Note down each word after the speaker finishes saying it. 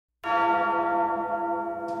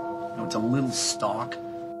It's a little stock.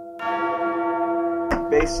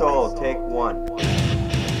 Bass solo, take one. Big old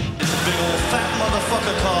fat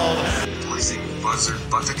motherfucker called. What is it, buzzard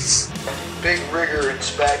buttocks? Big rigger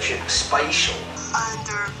inspection, spatial.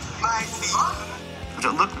 Under my feet.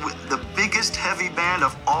 To look with the biggest heavy band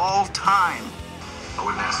of all time. I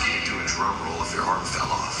wouldn't ask you to do a drum roll if your arm fell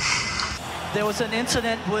off. There was an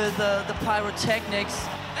incident with the pyrotechnics.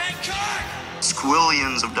 Hey, cut!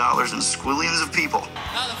 Squillions of dollars and squillions of people.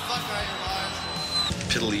 How the fuck are you, Lars?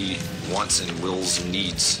 Piddly wants and wills and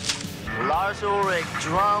needs. Lars Ulrich,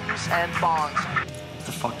 drums and bongs. What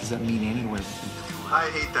the fuck does that mean anyway?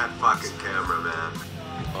 I hate that fucking camera, man.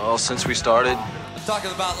 Well, since we started, I'm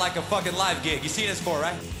talking about like a fucking live gig. You see this for,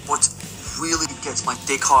 right? What really gets my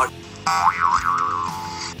dick hard?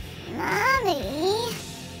 Mommy,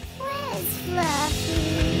 where's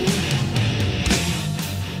Fluffy?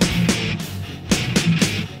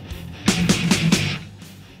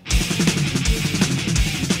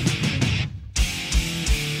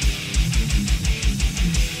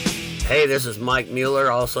 Hey, this is Mike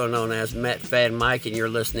Mueller, also known as Met Fan Mike, and you're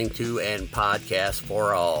listening to And Podcast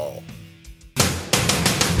for All.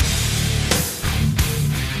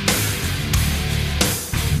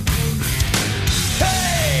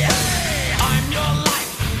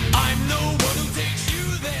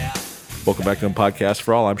 Welcome back to the Podcast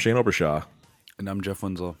for All. I'm Shane Obershaw. And I'm Jeff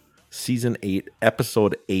Winslow. Season 8,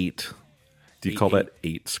 Episode 8. Do you call that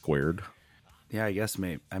 8 squared? Yeah, I guess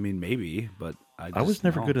maybe. I mean, maybe, but I was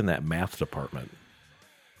never good in that math department.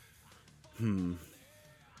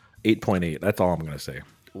 8.8. That's all I'm going to say.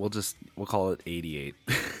 We'll call it 88.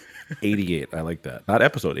 88. I like that. Not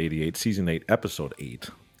episode 88. Season 8, Episode 8.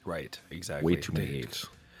 Right, exactly. Way too many 8s.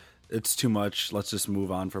 It's too much. Let's just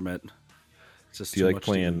move on from it. It's just Do you too like much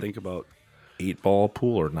playing to think about. 8-ball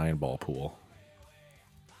pool or 9-ball pool?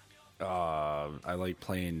 I like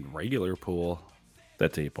playing regular pool.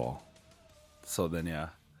 That's 8-ball. So then, yeah.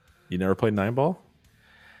 You never played 9-ball?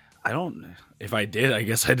 I don't. If I did, I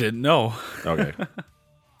guess I didn't know. Okay.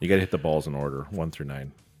 You got to hit the balls in order, 1 through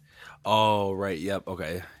 9. Oh, right. Yep.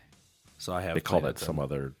 Okay. So I have. They call that some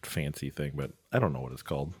other fancy thing, but I don't know what it's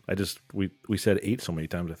called. We said 8 so many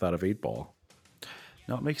times I thought of 8-ball.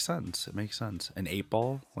 No, it makes sense. It makes sense. An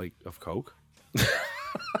 8-ball, like of Coke?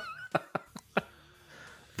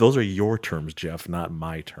 Those are your terms, Jeff, not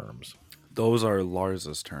my terms. Those are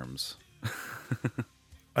Lars's terms.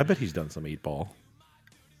 I bet he's done some 8-ball.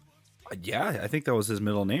 Yeah, I think that was his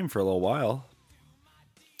middle name for a little while.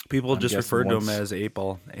 People just referred to him as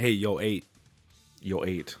 8-ball. Hey, yo, 8. Yo,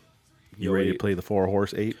 8. You ready to play the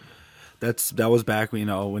 4-horse 8? That was back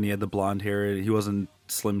when he had the blonde hair. He wasn't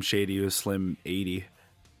Slim Shady, he was Slim 80.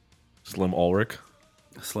 Slim Ulrich?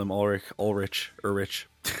 Slim Ulrich.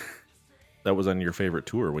 That was on your favorite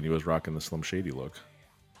tour when he was rocking the Slim Shady look.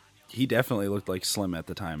 He definitely looked like Slim at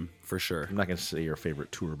the time, for sure. I'm not going to say your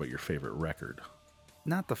favorite tour, but your favorite record.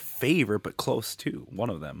 Not the favorite, but close to. One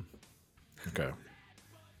of them. Okay.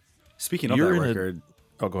 Speaking of that record...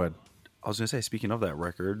 Oh, go ahead. I was going to say, speaking of that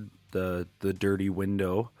record, the Dirty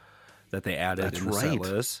Window that they added in the set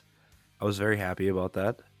list, I was very happy about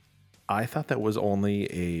that. I thought that was only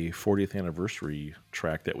a 40th anniversary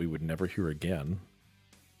track that we would never hear again.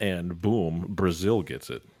 And boom, Brazil gets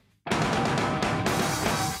it.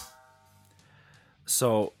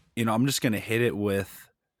 So, I'm just going to hit it with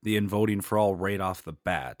the In Voting for All right off the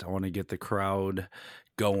bat. I want to get the crowd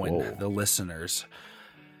going, the listeners.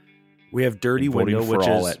 We have Dirty Window, which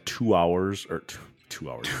is at 2 hours, or 2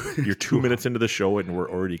 hours. You're 2 minutes into the show and we're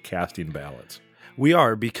already casting ballots. We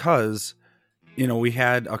are, because, we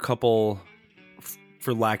had a couple,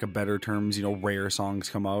 for lack of better terms, rare songs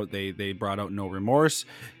come out. They brought out No Remorse.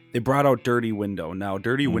 They brought out Dirty Window. Now,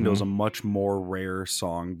 Dirty Window is a much more rare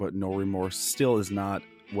song, but No Remorse still is not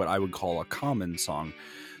what I would call a common song.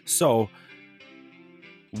 So,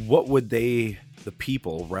 what would the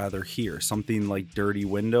people, rather hear? Something like Dirty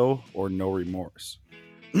Window or No Remorse?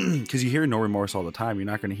 Because you hear No Remorse all the time. You're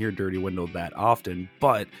not going to hear Dirty Window that often,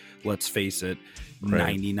 but let's face it,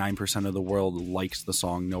 99% of the world likes the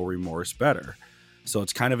song No Remorse better. So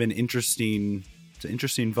it's kind of an interesting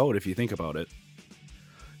vote if you think about it.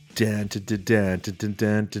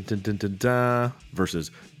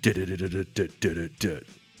 Versus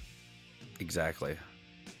exactly.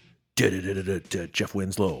 Jeff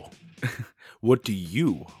Winslow. What do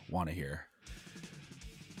you want to hear?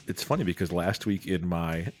 It's funny because last week in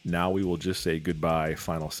my Now We Will Just Say Goodbye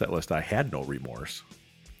final set list, I had No Remorse.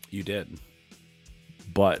 You did.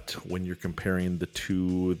 But when you're comparing the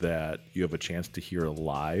two that you have a chance to hear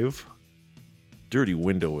live, Dirty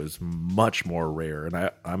Window is much more rare. And I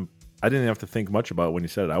didn't have to think much about it when you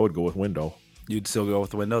said it. I would go with Window. You'd still go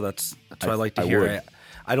with the window? That's what I like to hear.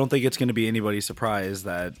 I don't think it's going to be anybody's surprise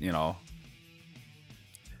that,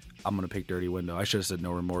 I'm going to pick Dirty Window. I should have said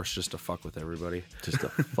No Remorse just to fuck with everybody. Just to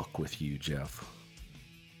fuck with you, Jeff.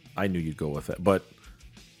 I knew you'd go with it, but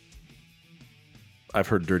I've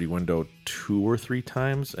heard Dirty Window 2 or 3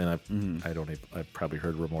 times, and I've probably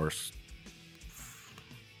heard Remorse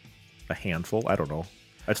a handful. I don't know.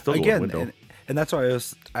 I'd still go with Window. And that's why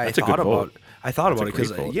I thought about it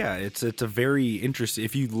because it's a very interesting.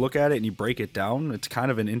 If you look at it and you break it down, it's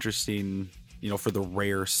kind of an interesting, for the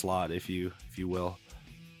rare slot, if you will.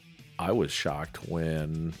 I was shocked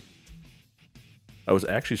when I was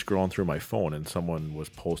actually scrolling through my phone and someone was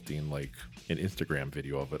posting like an Instagram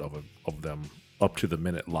video of them up to the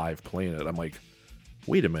minute live playing it. I'm like,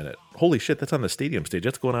 wait a minute, holy shit, that's on the stadium stage.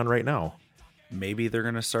 That's going on right now. Maybe they're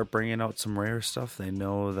gonna start bringing out some rare stuff. They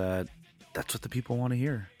know that's what the people want to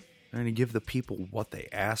hear. They're gonna give the people what they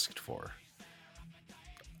asked for.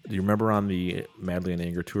 Do you remember on the Madly in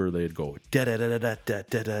Anger tour, they'd go da da da da da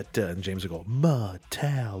da da da, and James would go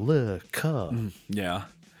Metallica. Yeah,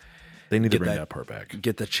 they need to bring that part back.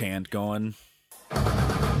 Get the chant going.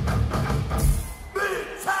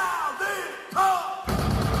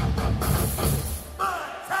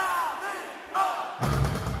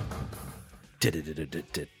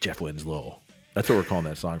 Jeff Winslow. That's what we're calling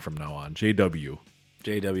that song from now on. JW.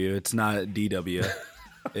 It's not DW.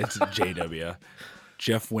 It's JW.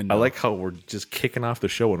 Jeff Window. I like how we're just kicking off the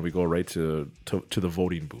show when we go right to the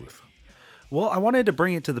voting booth. Well, I wanted to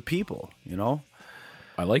bring it to the people,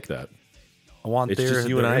 I like that. It's just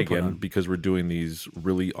you and I again because we're doing these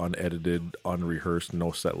really unedited, unrehearsed,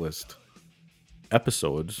 no set list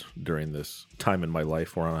episodes during this time in my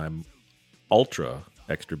life where I'm ultra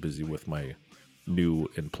extra busy with my new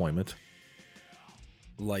employment.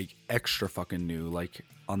 Like extra fucking new, like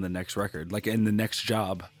on the next record, like in the next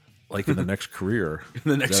job. Like in the next career.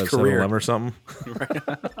 In the next career. 7-Eleven or something.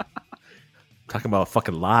 Talking about a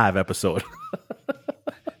fucking live episode.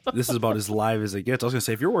 This is about as live as it gets. I was going to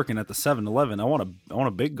say, if you're working at the 7-Eleven, I want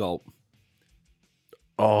a big gulp.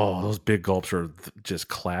 Oh, those big gulps are just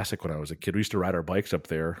classic when I was a kid. We used to ride our bikes up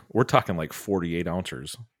there. We're talking like 48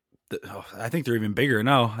 ounces. I think they're even bigger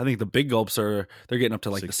now. I think the big gulps they're getting up to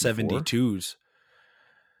like 64? The 72s.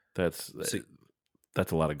 That's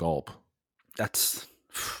a lot of gulp. That's...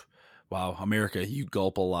 Wow, America, you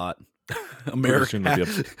gulp a lot. America.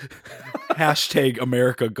 Hashtag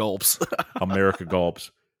America gulps. America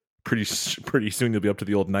gulps. Pretty soon you'll be up to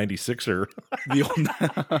the old 96er.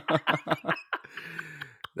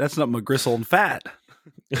 That's not McGristle and Fat.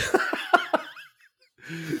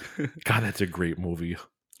 God, that's a great movie.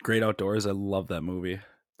 Great Outdoors. I love that movie.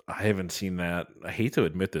 I haven't seen that. I hate to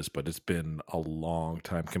admit this, but it's been a long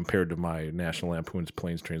time compared to my National Lampoon's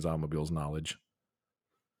Planes, Trains, Automobiles knowledge.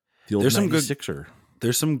 There's some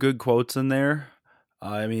good quotes in there.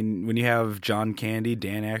 I mean, when you have John Candy,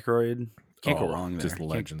 Dan Aykroyd, can't go wrong there. Just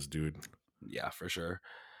legends, dude. Yeah, for sure.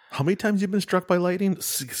 How many times have you been struck by lightning?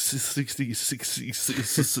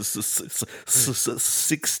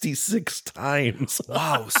 66 times.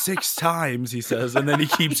 Wow, 6 times, he says, and then he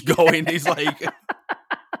keeps going. He's like...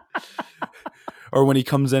 Or when he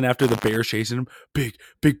comes in after the bear chasing him, big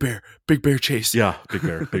bear chase. Yeah, big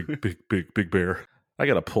bear, big bear. I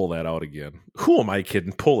got to pull that out again. Who am I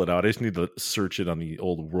kidding? Pull it out. I just need to search it on the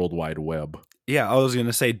old World Wide Web. Yeah, I was going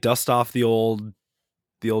to say dust off the old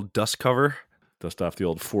dust cover. Dust off the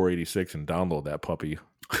old 486 and download that puppy.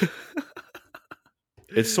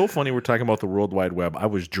 It's so funny we're talking about the World Wide Web. I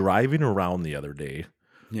was driving around the other day.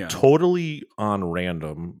 Yeah. Totally on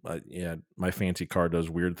random. My fancy car does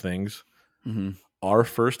weird things. Mm-hmm. Our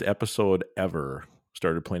first episode ever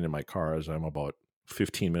started playing in my car as I'm about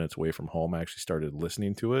 15 minutes away from home. I actually started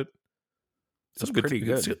listening to it. It's pretty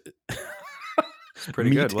good. It's pretty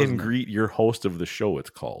good. Meet and Greet Your Host of the Show, it's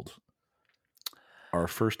called. Our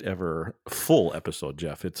first ever full episode,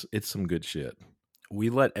 Jeff. It's some good shit. We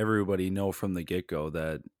let everybody know from the get-go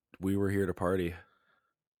that we were here to party.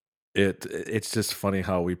 It's just funny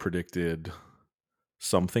how we predicted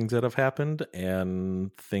some things that have happened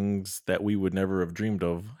and things that we would never have dreamed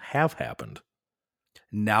of have happened.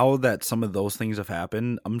 Now that some of those things have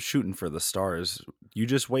happened, I'm shooting for the stars. You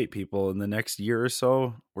just wait, people. In the next year or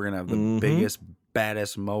so, we're going to have the biggest,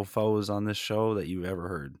 baddest mofos on this show that you've ever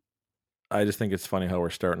heard. I just think it's funny how we're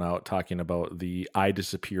starting out talking about the I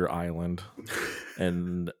Disappear Island.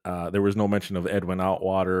 And there was no mention of Edwin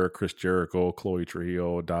Outwater, Chris Jericho, Chloe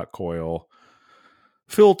Trujillo, Doc Coyle,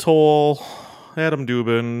 Phil Toll, Adam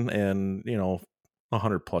Dubin, and,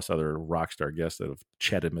 100 plus other rock star guests that have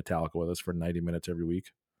chatted Metallica with us for 90 minutes every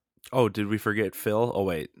week. Oh, did we forget Phil? Oh,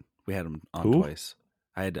 wait. We had him on twice.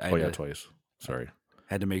 I had twice. Sorry.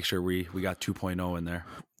 Had to make sure we got 2.0 in there.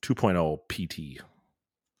 2.0 PT.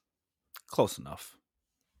 Close enough.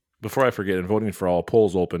 Before I forget, and voting for all,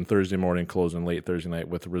 polls open Thursday morning, closing late Thursday night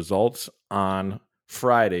with results on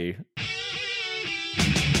Friday.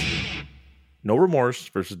 No Remorse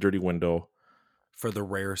versus Dirty Window. For the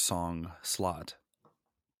rare song slot.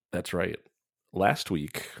 That's right. Last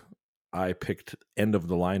week, I picked End of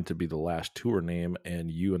the Line to be the last tour name,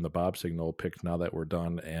 and you and the Bob Signal picked Now That We're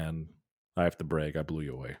Done, and I have to brag, I blew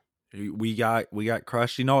you away. We got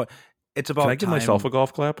crushed. You know what? It's about Can I give myself a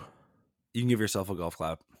golf clap? You can give yourself a golf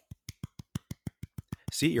clap.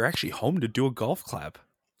 See, you're actually home to do a golf clap.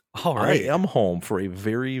 All right. I am home for a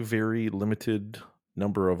very, very limited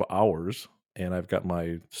number of hours, and I've got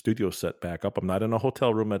my studio set back up. I'm not in a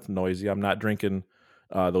hotel room that's noisy. I'm not drinking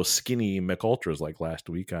those skinny McUltras like last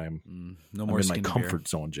week. I'm in my comfort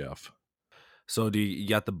zone, Jeff. So do you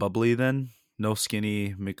got the bubbly then? No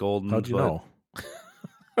skinny McGolden? How'd you know?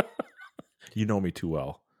 You know me too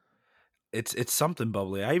well. It's something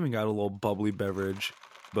bubbly. I even got a little bubbly beverage,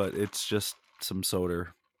 but it's just some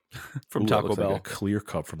soda from Taco Bell. Like a clear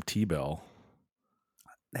cup from T-Bell.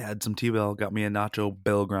 I had some T-Bell. Got me a Nacho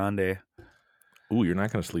Bel Grande. Ooh, you're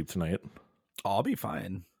not going to sleep tonight. I'll be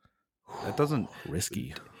fine. That doesn't...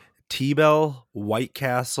 Risky. T-Bell, White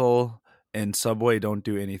Castle, and Subway don't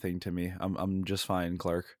do anything to me. I'm just fine,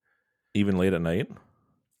 Clark. Even late at night?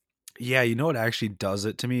 Yeah, you know what actually does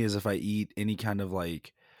it to me is if I eat any kind of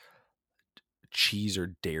like cheese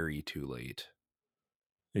or dairy too late.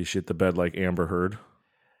 You shit the bed like Amber Heard?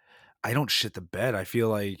 I don't shit the bed. I feel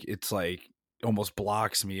like it's like almost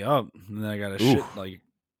blocks me up. And then I got to shit like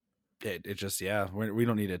it just, yeah, we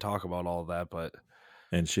don't need to talk about all of that, but.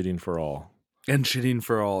 And shitting for all. And shitting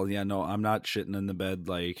for all. Yeah, no, I'm not shitting in the bed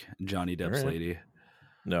like Johnny Depp's lady.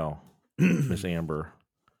 No. Miss Amber.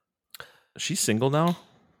 She's single now?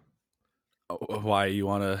 Why you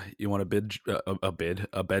want a bed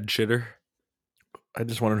shitter? I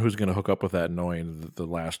just wondered who's going to hook up with that, knowing the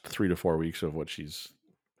last 3 to 4 weeks of what she's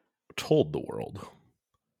told the world.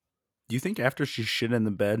 Do you think after she shit in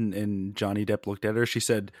the bed and Johnny Depp looked at her, she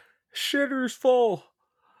said, "Shitter's full"?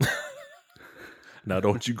 Now,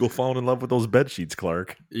 don't you go falling in love with those bed sheets,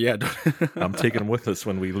 Clark. Yeah, I'm taking them with us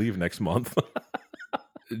when we leave next month.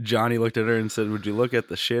 Johnny looked at her and said, "Would you look at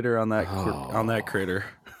the shitter on that critter?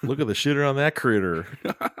 Look at the shitter on that critter."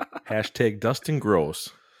 Hashtag Dustin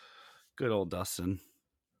Gross. Good old Dustin.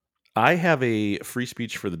 I have a free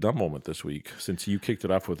speech for the dumb moment this week. Since you kicked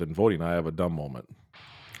it off with voting, I have a dumb moment.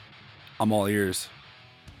 I'm all ears.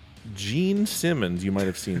 Gene Simmons, you might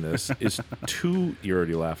have seen this, is too... You're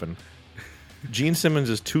already laughing. Gene Simmons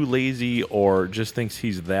is too lazy or just thinks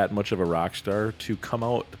he's that much of a rock star to come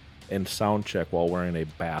out and sound check while wearing a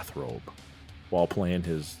bathrobe while playing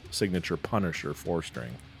his signature Punisher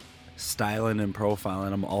 4-string. Styling and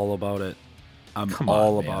profiling, I'm all about it. Come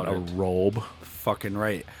on, about a robe. Fucking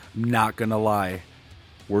right. I'm not gonna lie.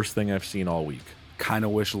 Worst thing I've seen all week. Kind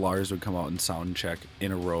of wish Lars would come out and sound check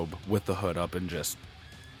in a robe with the hood up and just...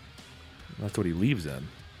 That's what he leaves in.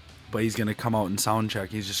 But he's gonna come out and sound check.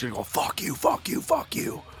 He's just gonna go, "Fuck you, fuck you, fuck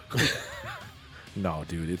you." No,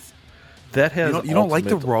 dude, it's... That has... You don't like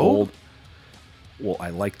the robe? Well,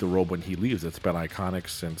 I like the robe when he leaves. It's been iconic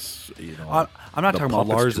since, you know... I'm not talking about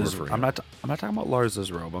Lars's... I'm not talking about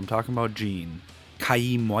Lars's robe. I'm talking about Gene.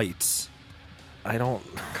 Chaim White's. I don't...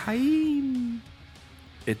 Chaim.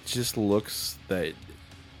 It just looks that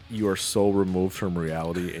you are so removed from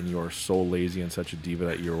reality and you are so lazy and such a diva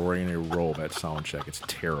that you're wearing a robe at soundcheck. It's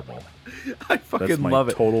terrible. I fucking That's my love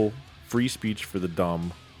it. Total free speech for the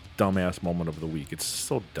dumbass moment of the week. It's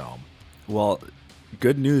so dumb. Well,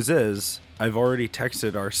 good news is I've already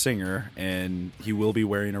texted our singer and he will be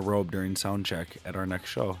wearing a robe during soundcheck at our next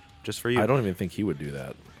show. Just for you. I don't even think he would do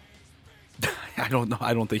that. I don't know.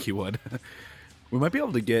 I don't think he would. We might be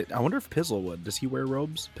able to get... I wonder if Pizzle would. Does he wear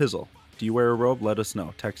robes? Pizzle, do you wear a robe? Let us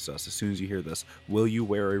know. Text us as soon as you hear this. Will you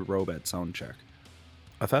wear a robe at soundcheck?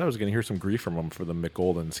 I thought I was going to hear some grief from him for the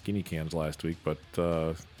McGolden skinny cans last week, but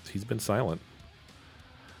he's been silent.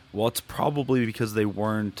 Well, it's probably because they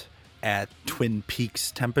weren't at Twin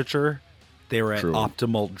Peaks temperature. They were at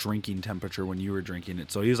optimal drinking temperature when you were drinking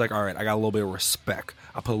it. So he was like, all right, I got a little bit of respect.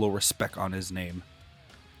 I'll put a little respect on his name.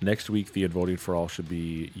 Next week, the voting for all should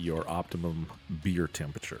be your optimum beer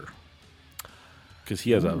temperature. Because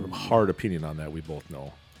he has a hard opinion on that, we both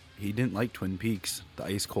know. He didn't like Twin Peaks, the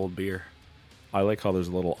ice cold beer. I like how there's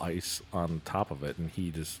a little ice on top of it, and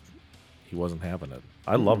he wasn't having it.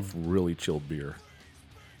 I love really chilled beer.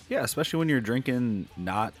 Yeah, especially when you're drinking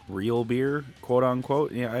not real beer, quote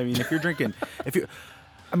unquote. Yeah, I mean, if you're drinking,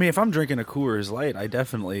 I mean, if I'm drinking a Coors Light, I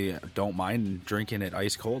definitely don't mind drinking it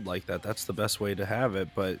ice cold like that. That's the best way to have it.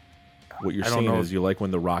 But what you're saying is you like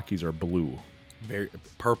when the Rockies are blue, very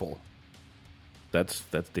purple. That's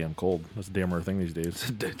damn cold. That's a damn rare thing these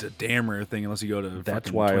days. It's a damn rare thing unless you go to.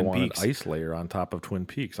 That's why Twin I want Peaks. an ice layer on top of Twin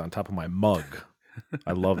Peaks, on top of my mug.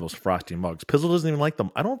 I love those frosty mugs. Pizzle doesn't even like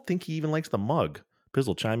them. I don't think he even likes the mug.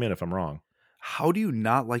 Pizzle, chime in if I'm wrong. How do you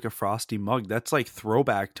not like a frosty mug? That's like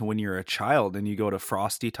throwback to when you're a child and you go to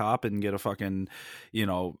Frosty Top and get a fucking,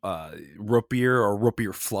 root beer or root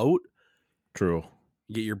beer float. True.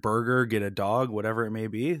 Get your burger, get a dog, whatever it may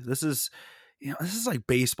be. This is like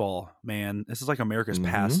baseball, man. This is like America's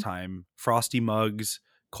pastime. Frosty mugs,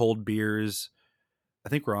 cold beers. I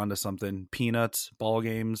think we're onto something. Peanuts, ball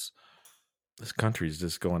games. This country's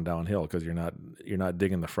just going downhill because you're not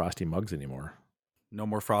digging the frosty mugs anymore. No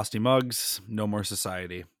more frosty mugs, no more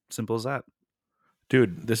society. Simple as that.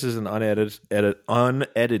 Dude, this is an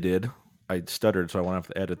unedited. I stuttered, so I won't have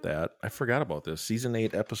to edit that. I forgot about this. Season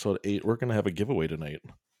 8, Episode 8. We're going to have a giveaway tonight.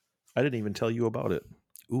 I didn't even tell you about it.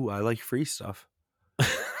 Ooh, I like free stuff.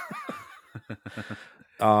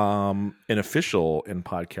 An official in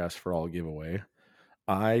Podcast for All giveaway.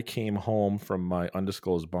 I came home from my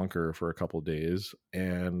undisclosed bunker for a couple of days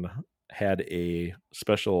and had a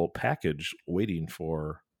special package waiting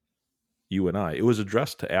for you and I. It was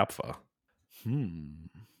addressed to APFA.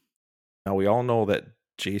 Now, we all know that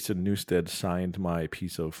Jason Newstead signed my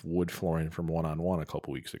piece of wood flooring from One on One a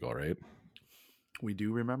couple weeks ago, right? We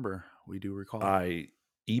do remember. We do recall. I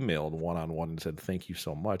emailed One on One and said, thank you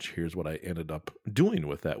so much. Here's what I ended up doing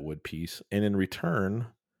with that wood piece. And in return,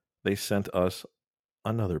 they sent us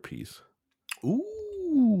another piece.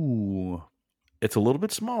 Ooh. It's a little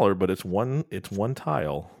bit smaller, but it's one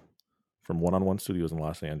tile from One on One Studios in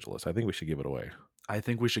Los Angeles. I think we should give it away. I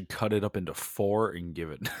think we should cut it up into 4 and give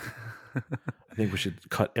it. I think we should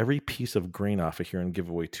cut every piece of grain off of here and give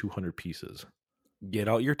away 200 pieces. Get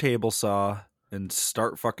out your table saw and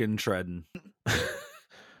start fucking shredding.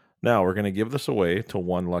 Now, we're going to give this away to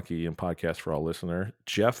one lucky and Podcast for All listener.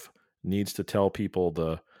 Jeff needs to tell people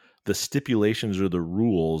the stipulations or the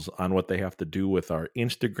rules on what they have to do with our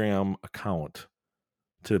Instagram account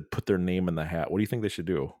to put their name in the hat. What do you think they should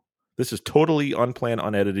do? This is totally unplanned,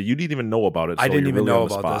 unedited. You didn't even know about it. So I didn't even really know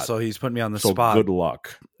about this, so he's putting me on the so spot. Good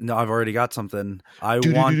luck. No, I've already got something.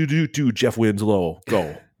 Jeff Winslow.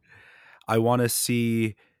 Go. I want to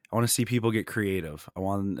see people get creative. I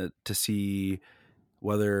want to see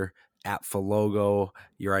whether APFA logo,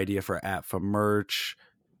 your idea for APFA merch,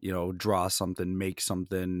 draw something, make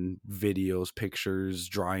something, videos, pictures,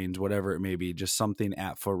 drawings, whatever it may be, just something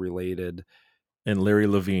APFA related. And Larry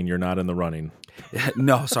Levine, you're not in the running.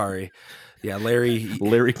 No, sorry. Yeah,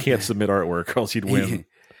 Larry can't submit artwork, or else he'd win.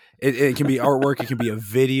 It can be artwork. It can be a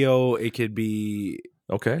video. It could be,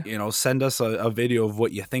 okay. Send us a video of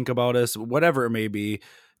what you think about us, whatever it may be.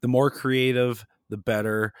 The more creative, the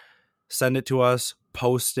better. Send it to us.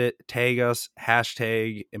 Post it, tag us,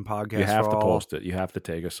 hashtag in Podcast. You have for to all. post it. You have to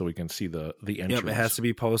tag us so we can see the entrance. Yep, it has to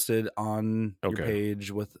be posted on your page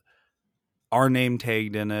with our name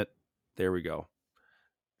tagged in it. There we go.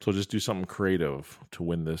 So just do something creative to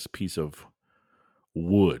win this piece of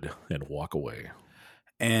wood and walk away.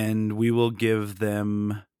 And we will give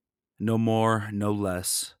them no more, no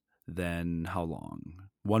less than how long?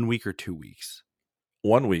 1 week or 2 weeks?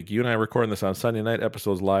 1 week. You and I are recording this on Sunday night.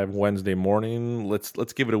 Episode's live Wednesday morning. Let's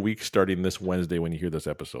give it a week starting this Wednesday when you hear this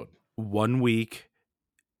episode. 1 week.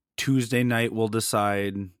 Tuesday night we'll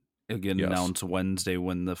decide. Again, Yes. announce Wednesday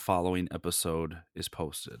when the following episode is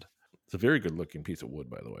posted. It's a very good looking piece of wood,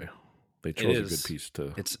 by the way. They chose a good piece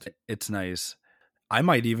to. It's nice. I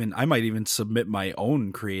might even submit my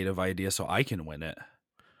own creative idea so I can win it.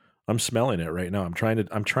 I'm smelling it right now. I'm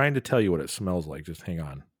trying to tell you what it smells like. Just hang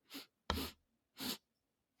on.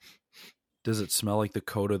 Does it smell like the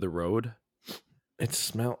coat of the road?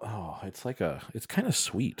 It's kind of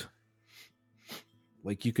sweet.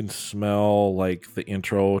 Like you can smell like the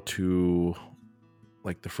intro to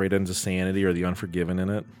like the Frayed Ends of Sanity or the Unforgiven in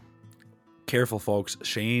it. Careful, folks.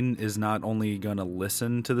 Shane is not only gonna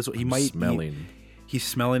listen to this. He's smelling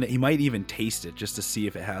it. He might even taste it just to see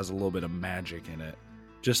if it has a little bit of magic in it.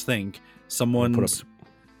 Just think,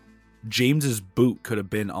 James's boot could have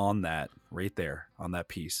been on that right there on that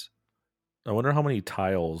piece. I wonder how many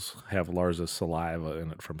tiles have Lars's saliva in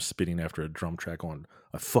it from spitting after a drum track going,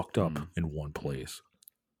 I fucked up in one place.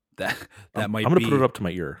 That I'm might going to be... put it up to my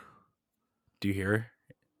ear. Do you hear?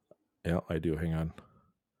 Yeah, I do. Hang on.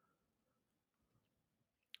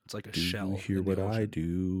 It's like a shell. Do you hear what I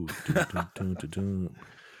do?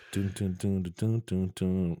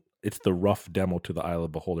 It's the rough demo to the Isle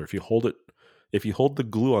of Beholder. If you hold it If you hold the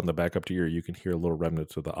glue on the back up to your ear, you can hear little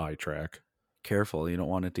remnants of the eye track. Careful, you don't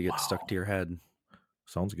want it to get stuck to your head.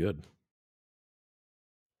 Sounds good.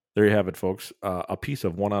 There you have it, folks. A piece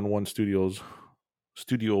of One-on-One Studios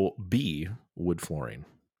Studio B wood flooring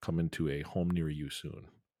coming to a home near you soon.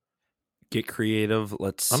 Get creative.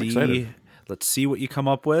 Let's I'm see. excited. Let's see what you come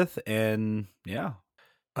up with, and yeah.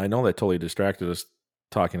 I know that totally distracted us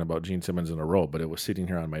talking about Gene Simmons in a row, but it was sitting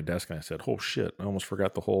here on my desk, and I said, "Oh shit! I almost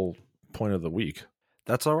forgot the whole point of the week."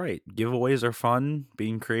 That's all right. Giveaways are fun.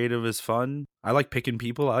 Being creative is fun. I like picking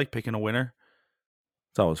people. I like picking a winner.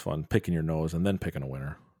 It's always fun picking your nose and then picking a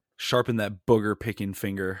winner. Sharpen that booger picking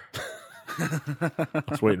finger. I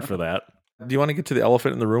was waiting for that. Do you want to get to the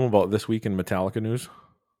elephant in the room about this week in Metallica news?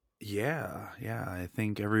 Yeah. I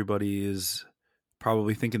think everybody is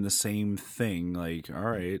probably thinking the same thing. Like, all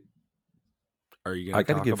right, are you going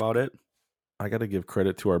to talk about it? I got to give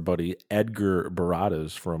credit to our buddy Edgar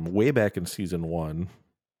Baradas from way back in season 1,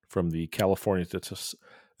 from the California to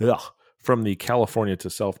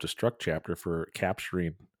Self-Destruct chapter, for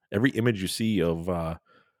capturing every image you see of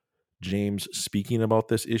James speaking about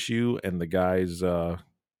this issue and the guys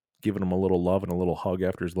giving him a little love and a little hug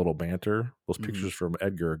after his little banter. Those pictures from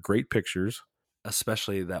Edgar, great pictures.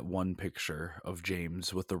 Especially that one picture of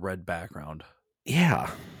James with the red background.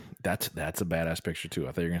 Yeah. That's a badass picture too.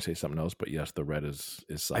 I thought you were gonna say something else, but yes, the red is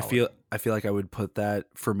solid. I feel like I would put that,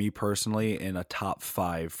 for me personally, in a top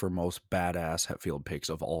 5 for most badass Hetfield pics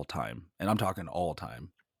of all time, and I'm talking all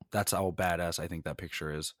time. That's how badass I think that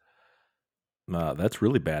picture is. That's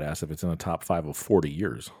really badass if it's in the top 5 of 40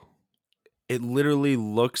 years. It literally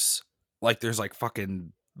looks like there's like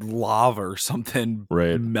fucking lava or something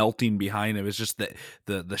right melting behind him. It's just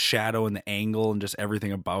the shadow and the angle and just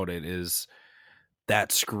everything about it is.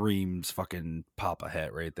 That screams fucking Papa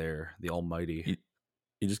Het right there, the almighty.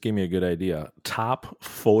 You just gave me a good idea. Top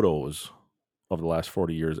photos of the last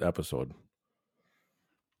 40 years episode.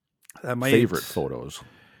 Favorite photos.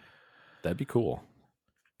 That'd be cool.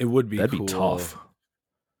 It would be That'd cool. Be tough.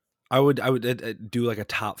 I would do like a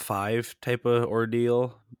top 5 type of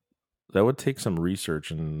ordeal. That would take some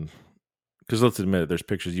research, and because let's admit it, there's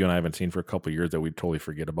pictures you and I haven't seen for a couple of years that we'd totally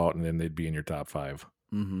forget about, and then they'd be in your top 5.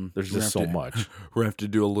 Mm-hmm. There's just so much. We're gonna have to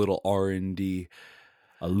do a little R&D.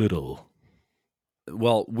 A little.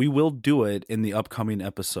 Well, we will do it in the upcoming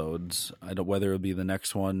episodes. I don't whether it'll be the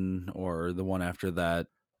next one or the one after that.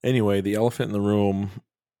 Anyway, the elephant in the room.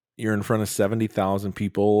 You're in front of 70,000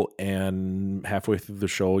 people, and halfway through the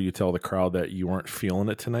show, you tell the crowd that you weren't feeling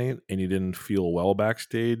it tonight, and you didn't feel well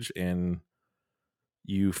backstage, and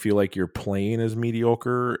you feel like your playing is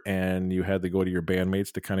mediocre, and you had to go to your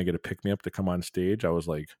bandmates to kind of get a pick-me-up to come on stage. I was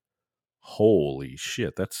like, holy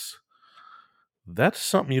shit, that's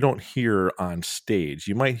something you don't hear on stage.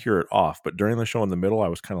 You might hear it off, but during the show in the middle, I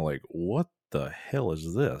was kind of like, what the hell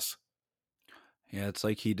is this? Yeah, it's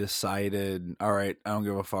like he decided, all right, I don't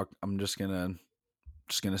give a fuck. I'm just gonna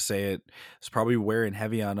say it. It's probably wearing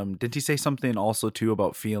heavy on him. Didn't he say something also too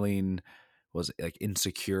about feeling, was it like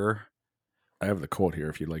insecure? I have the quote here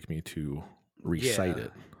if you'd like me to recite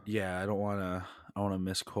it. Yeah, I don't want to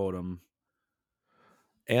misquote him.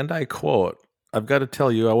 And I quote, I've got to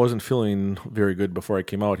tell you, I wasn't feeling very good before I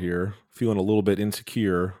came out here. Feeling a little bit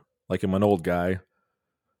insecure, like I'm an old guy.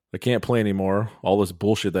 I can't play anymore. All this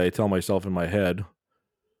bullshit that I tell myself in my head.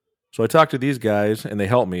 So I talked to these guys, and they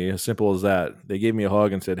helped me. As simple as that. They gave me a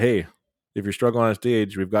hug and said, hey, if you're struggling on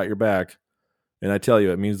stage, we've got your back. And I tell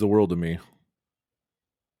you, it means the world to me.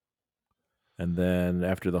 And then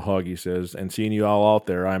after the hug, he says, and seeing you all out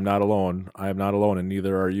there, I am not alone. I am not alone, and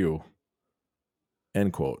neither are you.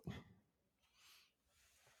 End quote.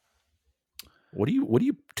 What do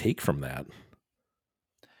you take from that?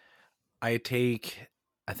 I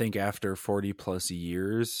think after 40 plus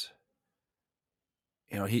years,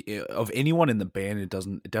 of anyone in the band, it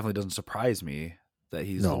definitely doesn't surprise me that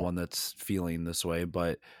he's the one that's feeling this way,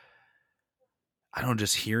 but I don't know,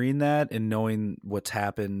 just hearing that and knowing what's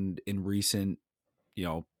happened in recent,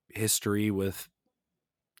 history with,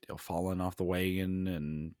 falling off the wagon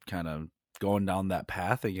and kind of going down that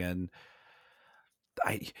path again.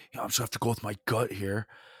 I'm just have to go with my gut here.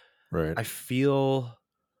 Right. I feel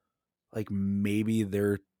like maybe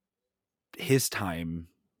his time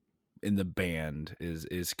in the band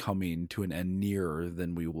is coming to an end nearer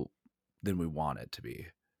than we want it to be.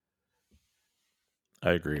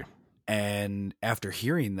 I agree. And after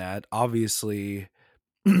hearing that, obviously,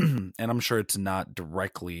 and I'm sure it's not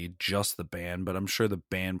directly just the band, but I'm sure the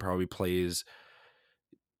band probably plays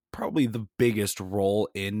the biggest role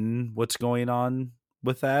in what's going on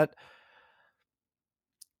with that.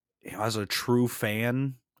 As a true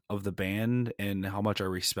fan of the band and how much I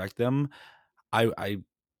respect them, I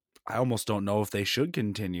almost don't know if they should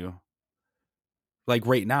continue. Like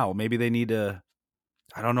right now, maybe they need to.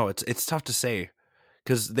 I don't know. It's tough to say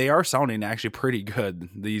because they are sounding actually pretty good.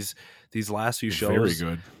 These last few shows,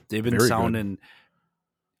 very good. They've been very sounding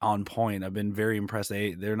on point. I've been very impressed.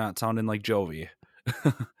 They're not sounding like Jovi.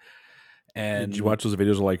 And did you watch those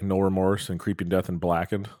videos of like No Remorse and Creeping Death and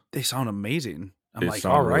Blackened? They sound amazing. I'm They like,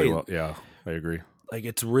 sound all really right. well. Yeah, I agree. Like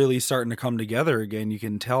it's really starting to come together again. You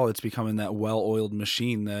can tell it's becoming that well-oiled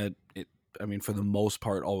machine that it, I mean, for the most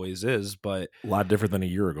part always is, but A lot different than a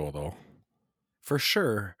year ago, though. for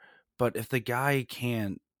sure. But if the guy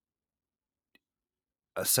can't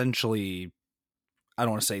essentially, I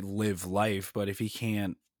don't want to say live life, but if he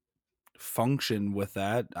can't function with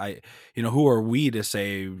that, who are we to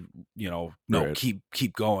say, no, Right.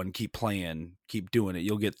 keep going, keep playing, keep doing it.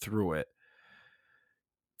 You'll get through it.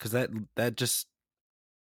 Cause that just,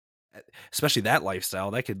 especially that lifestyle,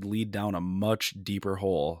 that could lead down a much deeper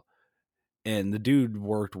hole. And the dude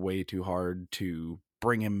worked way too hard to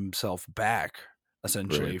bring himself back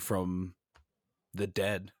essentially Right. from the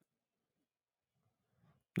dead.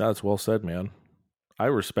 That's well said, man. I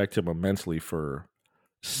respect him immensely for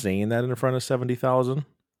saying that in front of 70,000.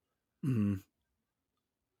 Mm-hmm.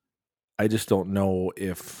 I just don't know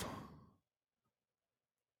if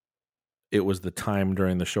it was the time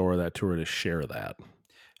during the show or that tour to share that.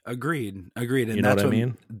 Agreed. And You know that's what I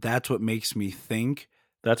mean? That's what makes me think.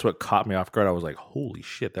 That's what caught me off guard. I was like, holy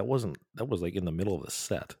shit, that was like in the middle of the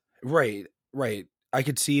set. Right. I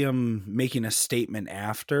could see him making a statement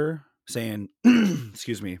after saying,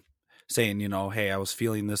 excuse me, saying, hey, I was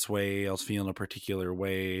feeling this way. I was feeling a particular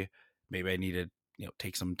way. Maybe I needed,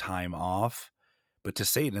 take some time off. But to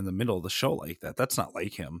say it in the middle of the show like that, that's not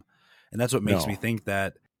like him. And that's what makes me think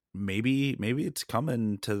that maybe it's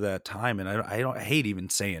coming to that time. And I hate even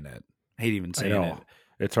saying it. It.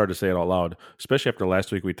 It's hard to say it out loud, especially after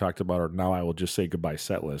last week we talked about our Now I Will Just Say Goodbye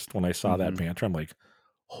set list. When I saw that banter, I'm like,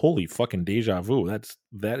 holy fucking deja vu.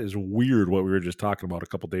 That is weird what we were just talking about a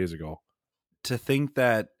couple days ago. To think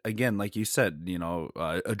that, again, like you said,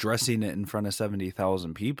 addressing it in front of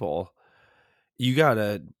 70,000 people, you got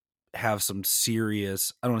to have some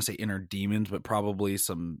serious, I don't want to say inner demons, but probably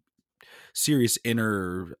some serious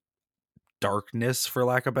inner darkness, for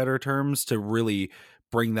lack of better terms, to really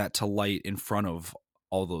bring that to light in front of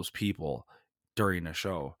all those people during a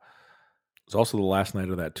show. It's also the last night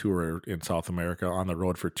of that tour in South America, on the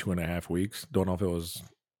road for 2.5 weeks. Don't know if it was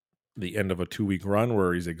the end of a 2-week run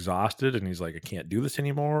where he's exhausted and he's like, I can't do this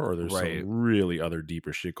anymore, or there's some really other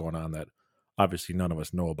deeper shit going on that obviously none of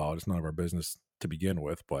us know about. It's none of our business to begin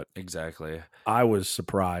with, but exactly. I was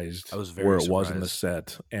surprised where it was in the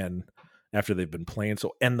set, and after they've been playing.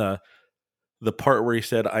 So, and the part where he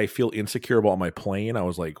said, I feel insecure about my playing, I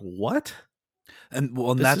was like, what? And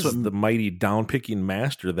well, that's what the mighty downpicking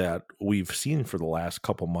master that we've seen for the last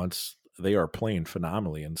couple months. They are playing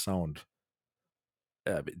phenomenally and sound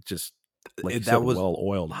just like you said, well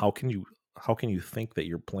oiled. How can you think that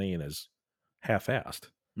your playing is half-assed?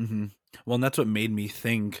 Mm-hmm. Well, and that's what made me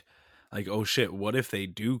think, like, oh shit, what if they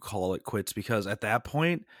do call it quits? Because at that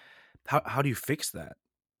point, how do you fix that?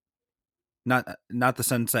 Not the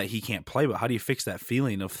sense that he can't play, but how do you fix that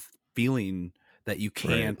feeling that you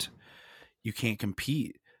can't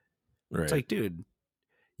compete? Right. It's like, dude,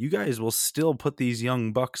 you guys will still put these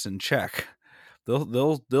young bucks in check.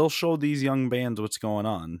 They'll show these young bands what's going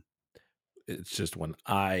on. It's just when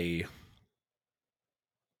I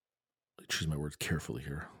choose my words carefully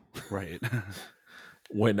here. Right.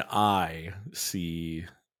 When I see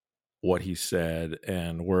what he said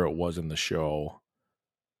and where it was in the show,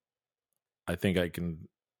 I think I can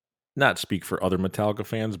not speak for other Metallica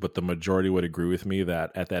fans, but the majority would agree with me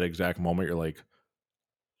that at that exact moment, you're like,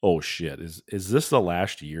 oh shit, is this the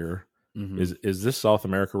last year? Mm-hmm. Is this South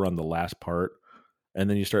America run the last part? And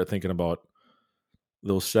then you start thinking about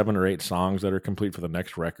those 7 or 8 songs that are complete for the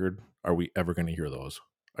next record. Are we ever going to hear those?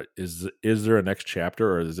 Is there a next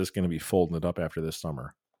chapter, or is this going to be folding it up after this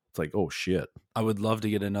summer? It's like, oh shit. I would love to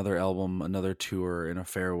get another album, another tour, and a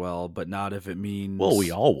farewell, but not if it means... Well, we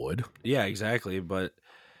all would. Yeah, exactly, but...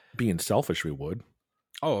 Being selfish, we would.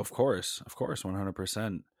 Oh, of course,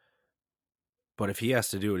 100%. But if he has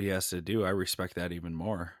to do what he has to do, I respect that even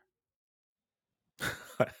more.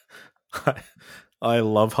 I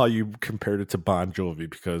love how you compared it to Bon Jovi,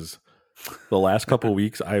 because the last couple of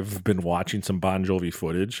weeks I've been watching some Bon Jovi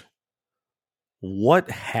footage.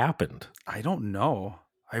 What happened? I don't know.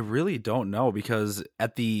 I really don't know, because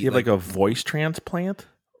at the... You have like a voice transplant?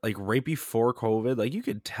 Like right before COVID, like you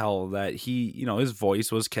could tell that he, his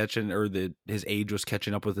voice was catching, or his age was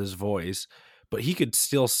catching up with his voice. but he could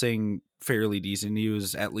still sing fairly decent. He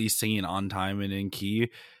was at least singing on time and in key.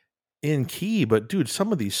 But dude,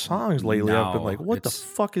 some of these songs lately I've been like, what the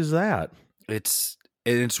fuck is that? It's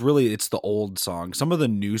the old song. Some of the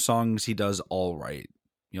new songs he does all right.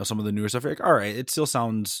 You know, some of the newer stuff, you're like, all right, it still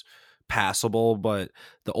sounds passable, but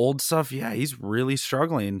the old stuff, yeah, he's really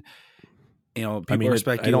struggling. You know, people are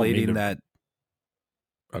speculating that.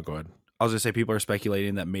 Oh, go ahead. I was gonna say people are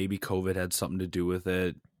speculating that maybe COVID had something to do with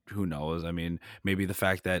it. Who knows? I mean, maybe the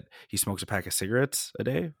fact that he smokes a pack of cigarettes a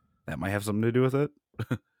day, that might have something to do with it.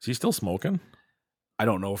 Is he still smoking? I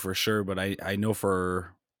don't know for sure, but I know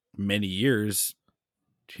for many years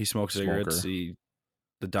he smoked cigarettes. The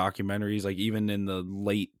documentaries, like even in the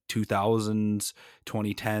late 2000s,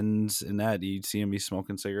 2010s, and that you'd see him be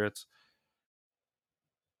smoking cigarettes.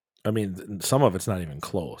 I mean, some of it's not even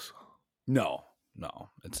close. No,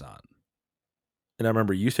 it's not. And I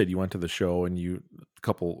remember you said you went to the show and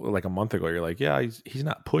a month ago, you're like, yeah, he's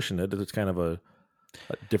not pushing it. It's kind of a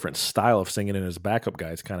different style of singing, and his backup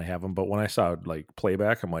guys kind of have him. But when I saw like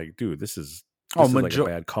playback, I'm like, dude, this is like a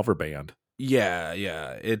bad cover band.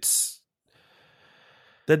 Yeah.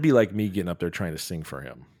 That'd be like me getting up there trying to sing for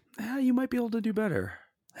him. Yeah, you might be able to do better.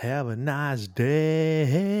 Have a nice day.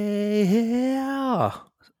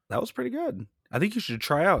 That was pretty good. I think you should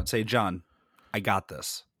try out. Say, John, I got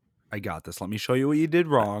this. Let me show you what you did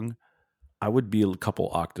wrong. I would be a couple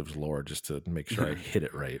octaves lower just to make sure I hit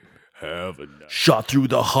it right. Have a nice shot through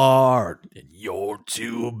the heart, and you're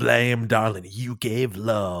to blame, darling. You gave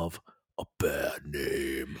love a bad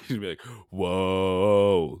name. He'd be like,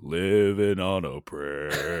 whoa, living on a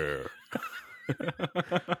prayer.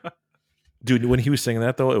 Dude, when he was singing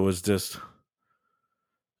that, though, it was just...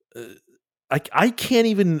 I can't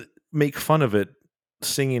even make fun of it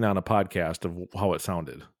singing on a podcast of how it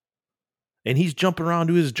sounded. And he's jumping around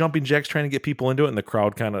doing his jumping jacks trying to get people into it, and the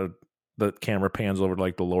crowd the camera pans over to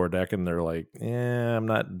like the lower deck, and they're like, yeah, I'm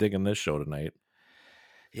not digging this show tonight.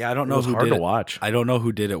 Yeah, I don't know who hard did to watch. I don't know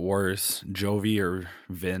who did it worse, Jovi or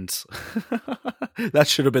Vince. That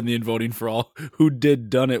should have been the voting for all. Who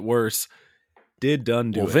done it worse?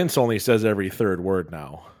 Well, Vince only says every third word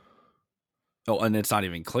now. Oh, and it's not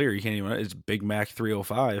even clear. You can't even. It's Big Mac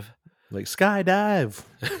 305. Like skydive,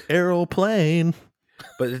 aeroplane.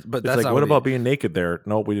 But it's that's like, what about being naked there?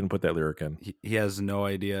 Nope, we didn't put that lyric in. He has no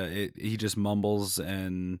idea. He just mumbles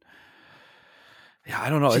and yeah, I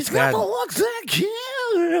don't know. She's it's bad. got the looks that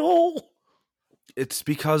kill. It's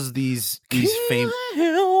because these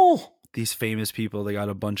famous people, they got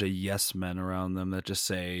a bunch of yes men around them that just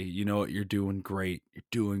say, you know what, you're doing great, you're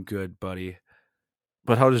doing good, buddy.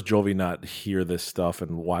 But how does Jovi not hear this stuff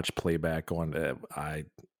and watch playback going, I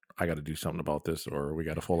got to do something about this, or we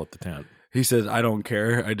got to fold up the tent? He says, I don't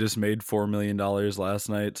care. I just made $4 million last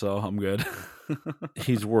night, so I'm good.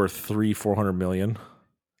 He's worth $400 million.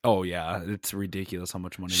 Oh, yeah. It's ridiculous how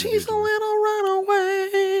much money. She's a little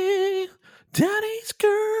runaway, daddy's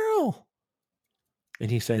girl. And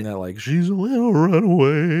he's saying that like, she's a little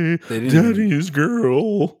runaway, daddy's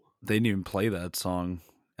girl. They didn't even play that song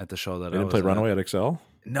at the show that they didn't play Runaway at XL?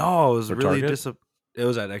 No, it was really it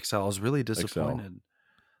was at XL. I was really disappointed.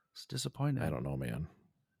 It's disappointing. I don't know, man.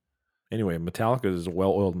 Anyway, Metallica is a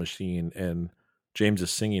well-oiled machine, and James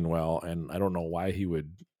is singing well, and I don't know why he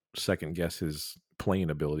would second-guess his playing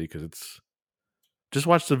ability, because it's... Just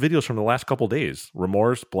watch the videos from the last couple days.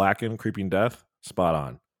 Remorse, Blackened, Creeping Death, spot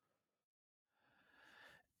on.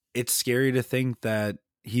 It's scary to think that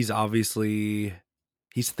he's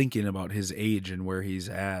thinking about his age and where he's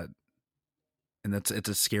at. And it's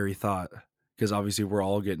a scary thought. Because obviously we're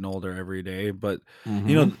all getting older every day, but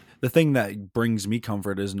you know, the thing that brings me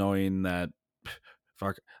comfort is knowing that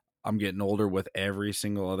I'm getting older with every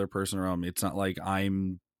single other person around me. It's not like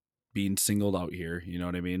I'm being singled out here. You know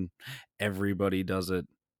what I mean? Everybody does it.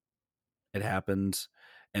 It happens,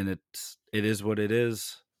 and it is what it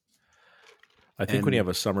is. I think when you have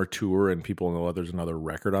a summer tour and people know there's another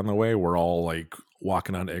record on the way, we're all like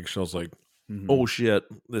walking on eggshells, like, oh shit,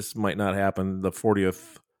 this might not happen. The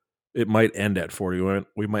 40th. It might end at 40.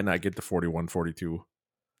 We might not get to 41, 42.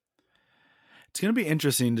 It's going to be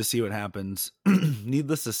interesting to see what happens.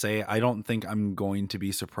 Needless to say, I don't think I'm going to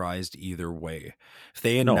be surprised either way. If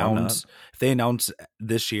they announce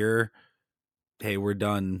this year, hey, we're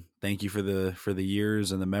done. Thank you for the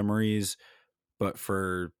years and the memories, but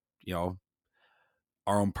for, you know,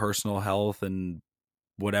 our own personal health and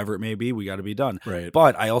whatever it may be, we got to be done. Right.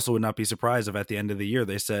 But I also would not be surprised if at the end of the year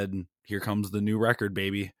they said, "Here comes the new record,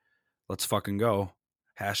 baby. Let's fucking go."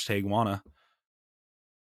 #wanna.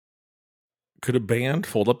 Could a band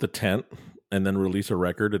fold up the tent and then release a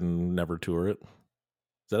record and never tour it?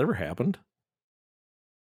 Has that ever happened?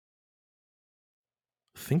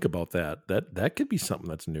 Think about that. That could be something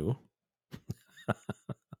that's new.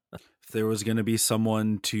 If there was going to be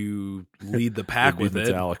someone to lead the pack with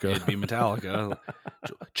Metallica. it'd be Metallica.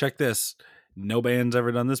 Check this. No band's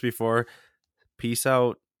ever done this before. Peace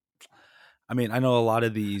out. I mean, I know a lot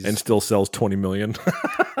of these... And still sells 20 million.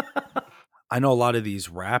 I know a lot of these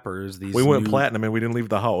rappers. We went platinum and we didn't leave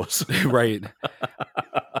the house. Right.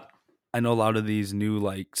 I know a lot of these new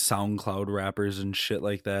like SoundCloud rappers and shit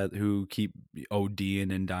like that who keep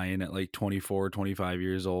ODing and dying at like 24, 25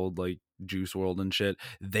 years old, like Juice WRLD and shit.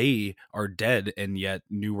 They are dead and yet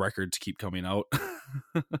new records keep coming out.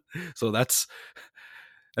 So that's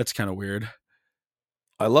kind of weird.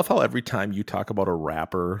 I love how every time you talk about a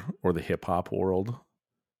rapper or the hip hop world,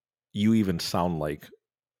 you even sound like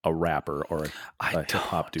a rapper or a hip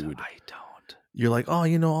hop dude. I don't. You're like, oh,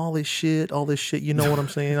 you know, all this shit. You know what I'm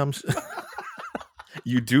saying?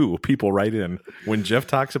 You do. People write in. When Jeff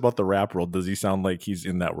talks about the rap world, does he sound like he's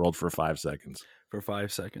in that world for 5 seconds? For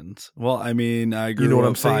 5 seconds. Well, I mean, I grew You know what up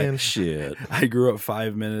I'm saying? Shit. I grew up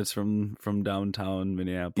 5 minutes from downtown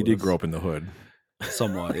Minneapolis. You did grow up in the hood.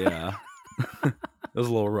 Somewhat, yeah. It was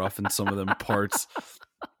a little rough in some of them parts.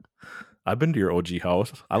 I've been to your OG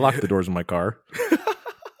house. I locked the doors in my car.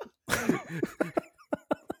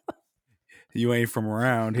 You ain't from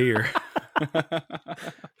around here.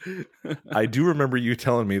 I do remember you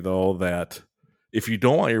telling me, though, that if you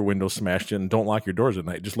don't want your windows smashed in, don't lock your doors at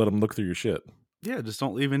night. Just let them look through your shit. Yeah, just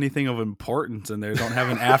don't leave anything of importance in there. Don't have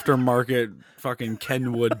an aftermarket fucking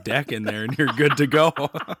Kenwood deck in there and you're good to go.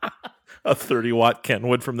 A 30-watt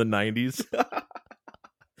Kenwood from the 90s.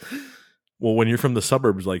 Well, when you're from the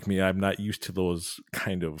suburbs like me, I'm not used to those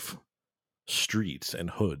kind of streets and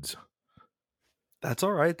hoods. That's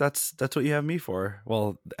all right. That's what you have me for.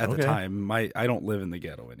 Well, at the time, I don't live in the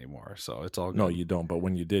ghetto anymore, so it's all good. No, you don't. But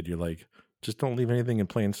when you did, you're like, just don't leave anything in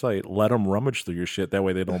plain sight. Let them rummage through your shit. That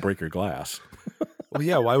way they don't break your glass. Well,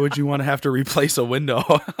 yeah. Why would you want to have to replace a window?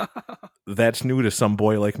 That's new to some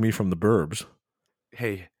boy like me from the burbs.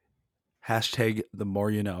 Hey, hashtag the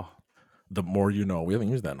more you know. The more you know. We haven't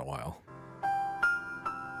used that in a while.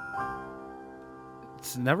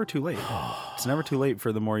 It's never too late. It's never too late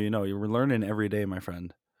for the more you know. You're learning every day, my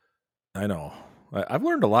friend. I know. I've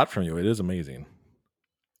learned a lot from you. It is amazing.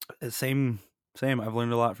 Same. I've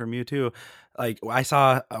learned a lot from you too. Like I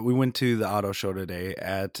saw, we went to the auto show today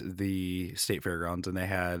at the state fairgrounds, and they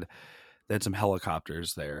had some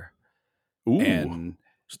helicopters there. Ooh, and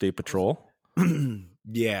state patrol.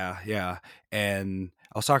 Yeah. And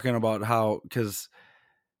I was talking about how, because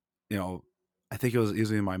I think it was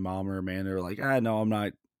either my mom or Amanda were like, no, I'm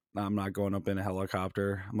not going up in a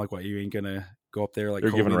helicopter. I'm like, what, you ain't gonna go up there? Like,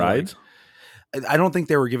 they're giving rides? I don't think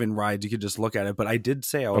they were giving rides. You could just look at it. But I did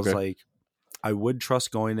say, I was like, I would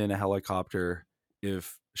trust going in a helicopter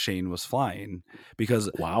if Shane was flying, because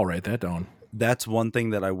wow, write that down. That's one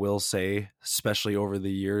thing that I will say, especially over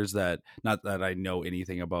the years, that not that I know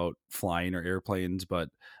anything about flying or airplanes, but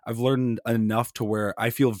I've learned enough to where I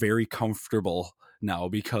feel very comfortable now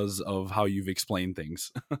because of how you've explained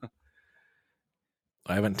things.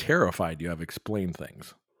 I haven't terrified you. I've explained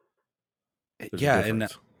things.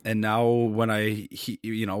 There's and now when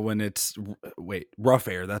when it's rough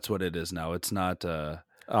air, that's what it is now. It's not.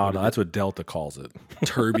 No, that's what Delta calls it.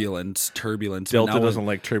 Turbulence. Delta doesn't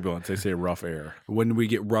like turbulence. They say rough air. When we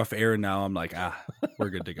get rough air now, I'm like, we're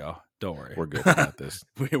good to go. Don't worry. We're good about this.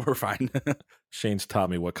 We're fine. Shane's taught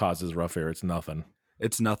me what causes rough air. It's nothing.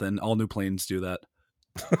 It's nothing. All new planes do that.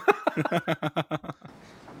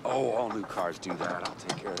 Oh, all new cars do that. I'll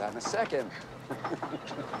take care of that in a second.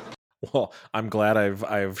 Well, I'm glad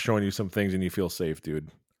I've shown you some things and you feel safe, dude.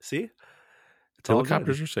 See?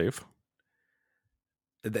 Helicopters are safe.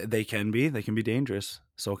 They can be. They can be dangerous.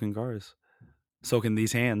 So can cars. So can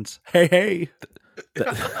these hands. Hey.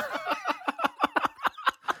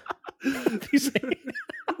 These hands.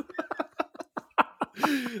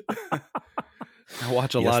 I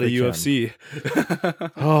watch a lot of UFC.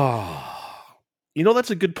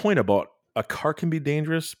 That's a good point about a car can be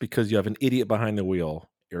dangerous because you have an idiot behind the wheel.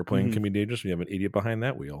 Airplane can be dangerous when you have an idiot behind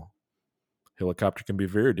that wheel. Helicopter can be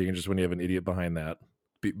very dangerous when you have an idiot behind that.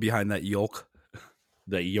 Behind that yoke.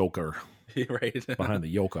 The yoker. Right. Behind the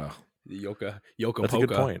yoka. The yoka. That's a good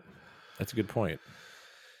point. That's a good point.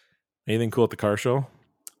 Anything cool at the car show?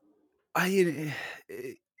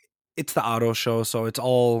 It's the auto show, so it's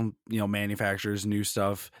all, manufacturers, new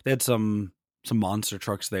stuff. They had some monster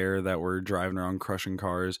trucks there that were driving around crushing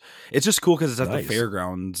cars. It's just cool because it's at the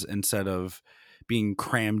fairgrounds instead of being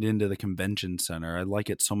crammed into the convention center. I like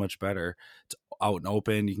it so much better. It's out and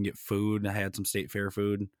open. You can get food. I had some state fair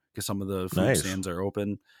food because some of the food stands are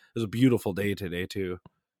open. It was a beautiful day today too.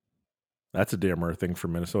 That's a damn rare thing for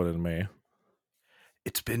Minnesota in May.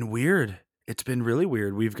 It's been weird. It's been really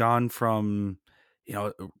weird. We've gone from,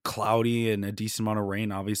 cloudy and a decent amount of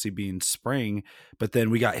rain, obviously being spring, but then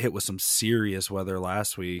we got hit with some serious weather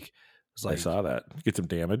last week. It was like, I saw that. Get some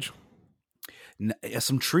damage.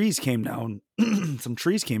 Some trees came down.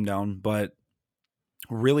 But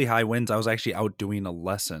really high winds. I was actually out doing a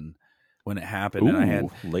lesson when it happened. Ooh, and I had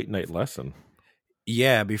late night lesson.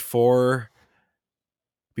 Yeah, before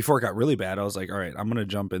it got really bad, I was like, all right, I'm going to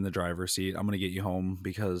jump in the driver's seat. I'm going to get you home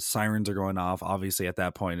because sirens are going off. Obviously, at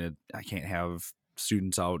that point, I can't have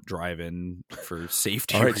students out driving for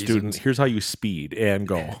safety all right, reasons. student, here's how you speed and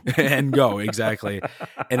go. And go, exactly.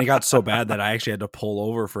 And it got so bad that I actually had to pull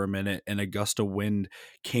over for a minute, and a gust of wind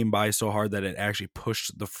came by so hard that it actually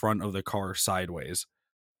pushed the front of the car sideways.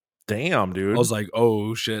 Damn, dude. I was like,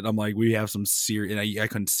 oh, shit. I'm like, we have some serious... And I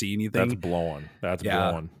couldn't see anything. That's blowing.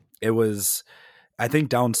 Blowing. It was... I think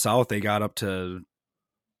down south they got up to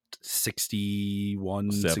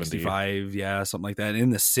 61, 70. 65, yeah, something like that. And in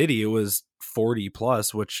the city, it was 40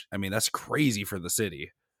 plus, which, I mean, that's crazy for the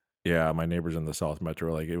city. Yeah, my neighbors in the South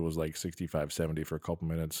Metro, like it was like 65, 70 for a couple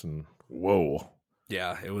minutes, and whoa.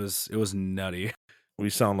 Yeah, it was nutty.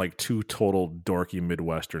 We sound like two total dorky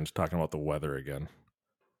Midwesterns talking about the weather again.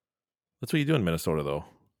 That's what you do in Minnesota, though.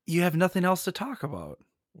 You have nothing else to talk about.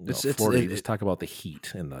 No, Florida, you just talk about the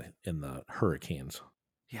heat and the hurricanes.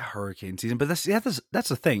 Yeah, hurricane season. But that's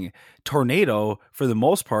the thing. Tornado, for the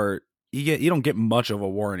most part, you don't get much of a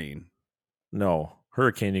warning. No,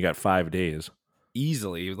 hurricane, you got 5 days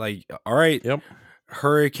easily. Like, all right, yep.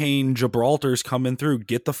 Hurricane Gibraltar's coming through.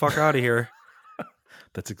 Get the fuck out of here.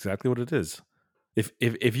 That's exactly what it is.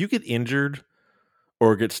 If you get injured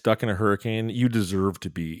or get stuck in a hurricane, you deserve to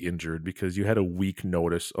be injured because you had a weak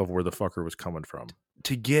notice of where the fucker was coming from.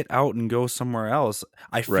 To get out and go somewhere else.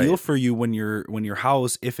 I feel for you when your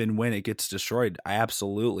house, if and when it gets destroyed. I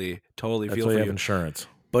absolutely, totally feel for you. That's why you have insurance.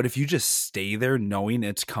 But if you just stay there knowing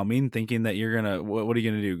it's coming, thinking that you're gonna, what are you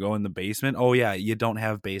gonna do? Go in the basement? Oh yeah, you don't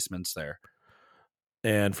have basements there.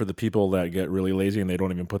 And for the people that get really lazy and they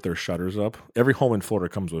don't even put their shutters up, every home in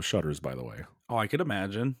Florida comes with shutters, by the way. Oh, I could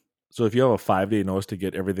imagine. So if you have a 5-day notice to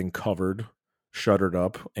get everything covered, shuttered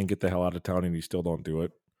up, and get the hell out of town, and you still don't do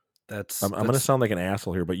it, I'm going to sound like an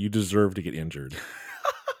asshole here, but you deserve to get injured.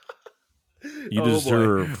 You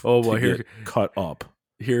deserve to get cut up.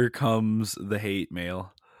 Here comes the hate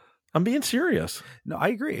mail. I'm being serious. No, I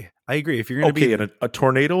agree. If you're going to be... in a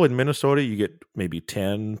tornado in Minnesota, you get maybe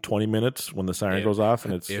 10, 20 minutes when the siren goes off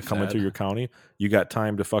and it's coming through your county. You got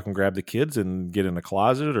time to fucking grab the kids and get in the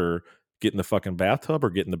closet or get in the fucking bathtub or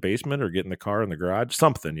get in the basement or get in the car in the garage.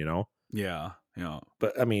 Something, Yeah. Yeah.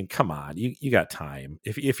 But I mean, come on, you got time.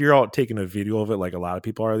 If you're out taking a video of it like a lot of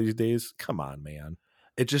people are these days, come on, man.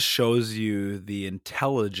 It just shows you the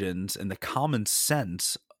intelligence and the common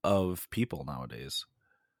sense of people nowadays.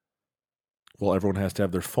 Well, everyone has to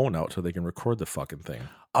have their phone out so they can record the fucking thing.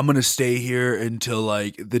 I'm going to stay here until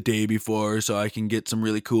like the day before so I can get some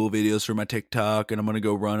really cool videos for my TikTok, and I'm going to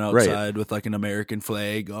go run outside with like an American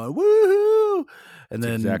flag going, woohoo! And That's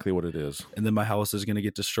then exactly what it is. And then my house is going to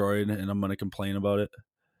get destroyed and I'm going to complain about it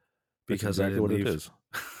because That's exactly I what didn't leave. It is.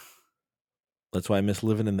 That's why I miss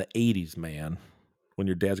living in the 80s, man. When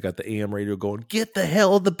your dad's got the AM radio going, get the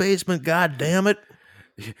hell in the basement, god damn it.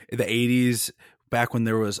 In the 80s, back when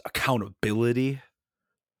there was accountability.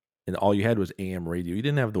 And all you had was AM radio. You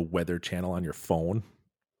didn't have the weather channel on your phone.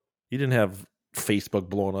 You didn't have Facebook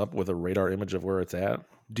blowing up with a radar image of where it's at.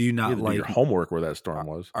 Do you not like your homework where that storm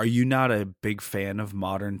was? Are you not a big fan of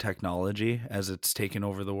modern technology as it's taken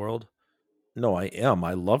over the world? No, I am.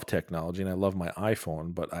 I love technology and I love my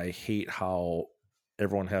iPhone, but I hate how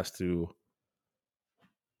everyone has to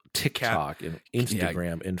TikTok and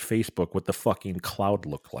Instagram and Facebook what the fucking cloud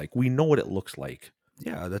look like. We know what it looks like.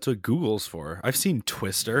 Yeah, that's what Google's for. I've seen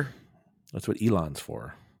Twister. That's what Elon's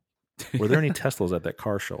for. Were there any Teslas at that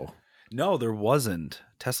car show? No, there wasn't.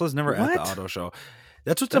 Tesla's never at the auto show.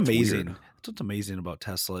 That's amazing. Weird. That's what's amazing about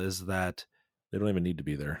Tesla is that they don't even need to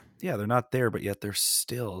be there. Yeah, they're not there, but yet they're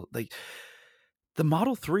still like the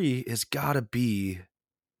Model 3 has got to be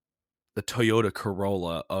the Toyota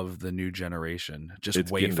Corolla of the new generation. Just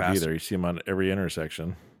it's way faster. To be there. You see them on every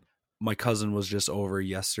intersection. My cousin was just over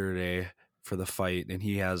yesterday for the fight, and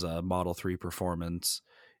he has a Model 3 Performance.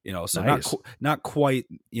 So nice. not quite,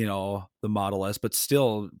 the Model S, but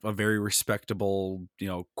still a very respectable,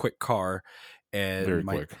 quick car. And very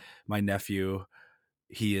quick. My nephew,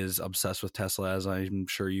 he is obsessed with Tesla, as I'm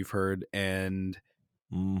sure you've heard. And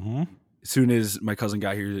as soon as my cousin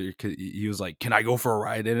got here, he was like, "Can I go for a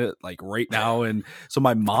ride in it, like right now?" And so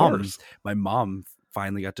my mom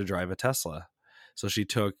finally got to drive a Tesla. So she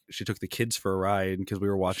took the kids for a ride because we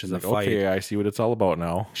were watching She's the like, fight. okay, I see what it's all about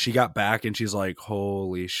now. She got back and she's like,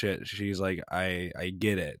 holy shit. She's like, I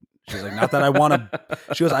get it. She's like, not that I want to.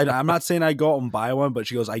 She goes, I'm not saying I go out and buy one, but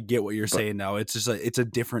she goes, I get what you're saying now. It's just it's a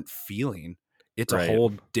different feeling. It's a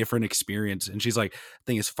whole different experience. And she's like, I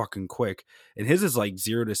think it's fucking quick. And his is like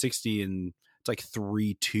 0 to 60 and it's like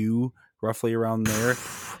 3.2 roughly around there.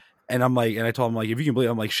 And I'm like, and I told him, like, if you can believe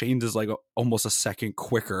it, I'm like, Shane's is like almost a second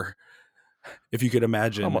quicker. If you could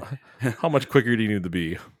imagine. How much quicker do you need to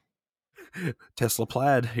be? Tesla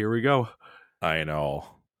Plaid. Here we go. I know.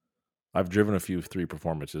 I've driven a few 3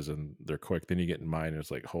 performances and they're quick. Then you get in mine and it's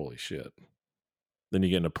like, holy shit. Then you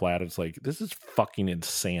get into Plaid. It's like, this is fucking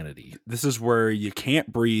insanity. This is where you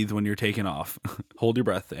can't breathe when you're taking off. Hold your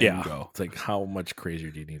breath and go. It's like, how much crazier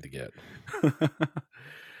do you need to get?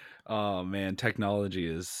 Oh, man. Technology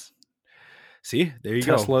is... See, there you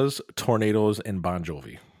Teslas, tornadoes, and Bon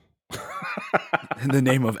Jovi. In the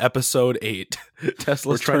name of episode 8. Teslas,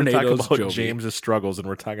 we're trying tornadoes, to talk about Jovi. James's struggles, and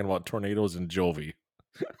we're talking about tornadoes and Jovi.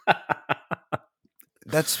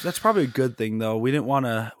 That's probably a good thing, though. We didn't want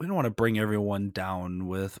to bring everyone down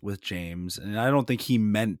with James, and I don't think he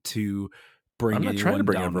meant to bring. I'm not trying to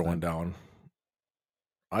bring down everyone down.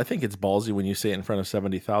 I think it's ballsy when you say it in front of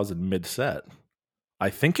 70,000 mid-set.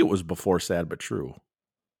 I think it was before Sad But True,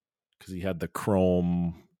 because he had the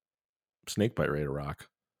chrome snakebite ready to rock.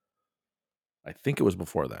 I think it was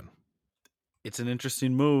before then. It's an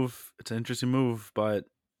interesting move. But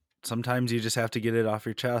sometimes you just have to get it off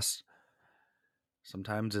your chest.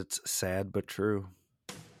 Sometimes it's sad but true.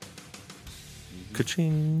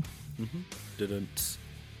 Ka-ching. Didn't.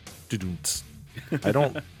 I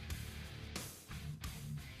don't...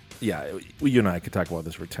 Yeah, you and I could talk about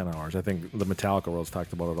this for 10 hours. I think the Metallica world's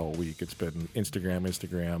talked about it all week. It's been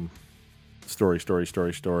Instagram, story,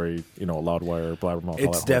 Loudwire, Blabbermouth.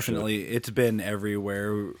 It's definitely, it's been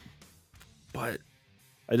everywhere, but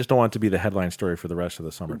I just don't want it to be the headline story for the rest of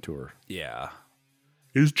the summer tour. Yeah.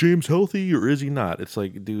 Is James healthy or is he not? It's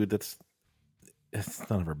like, dude, it's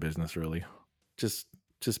none of our business, really. Just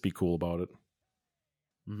be cool about it.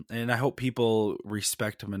 And I hope people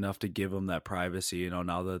respect him enough to give him that privacy,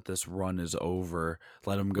 now that this run is over.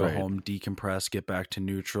 Let him go home, decompress, get back to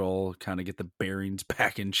neutral, kind of get the bearings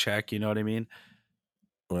back in check, you know what I mean?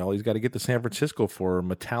 Well, he's got to get to San Francisco for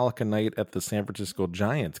Metallica night at the San Francisco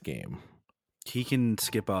Giants game. He can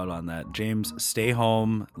skip out on that. James, stay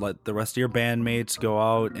home. Let the rest of your bandmates go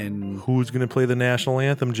out and... Who's going to play the national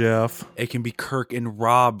anthem, Jeff? It can be Kirk and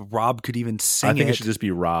Rob. Rob could even sing it. I think it should just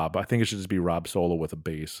be Rob. I think it should just be Rob solo with a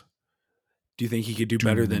bass. Do you think he could do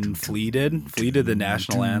better than Flea did? Flea did the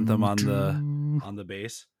national anthem on the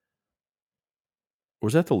bass.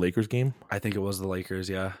 Was that the Lakers game? I think it was the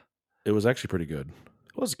Lakers, yeah. It was actually pretty good.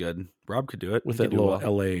 It was good. Rob could do it. With that little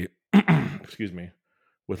LA... excuse me.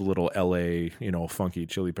 With a little LA, funky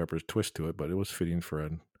Chili Peppers twist to it, but it was fitting for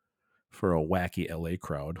a wacky LA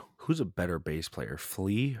crowd. Who's a better bass player,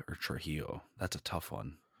 Flea or Trujillo? That's a tough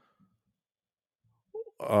one.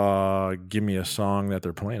 Give me a song that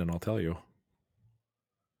they're playing and I'll tell you.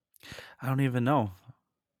 I don't even know.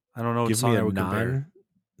 I don't know what song I would compare.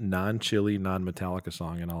 Non-Chili, non-Metallica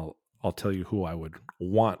song, and I'll tell you who I would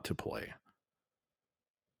want to play.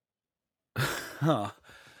 Huh.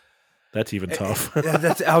 That's even tough.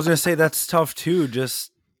 I was going to say that's tough too.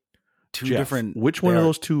 Just two Jeff, different. Which one of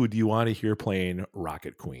those two do you want to hear playing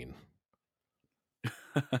Rocket Queen?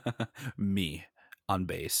 Me on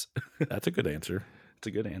bass. That's a good answer. It's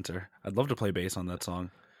a good answer. I'd love to play bass on that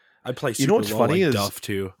song. I'd play super You know what's low funny like is Duff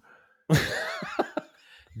too.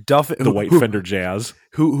 Duff, the White Fender Jazz.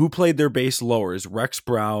 Who played their bass lowers, Rex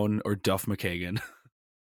Brown or Duff McKagan?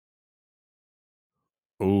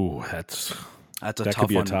 Oh, that tough could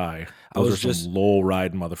be one. A tie. Those are some low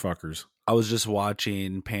ride motherfuckers. I was just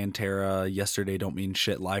watching Pantera yesterday. Don't Mean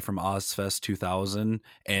Shit live from Ozfest 2000,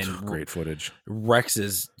 and great footage. Rex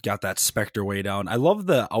has got that Spectre way down. I love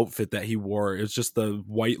the outfit that he wore. It's just the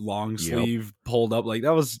white long sleeve pulled up. Like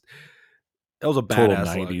that was a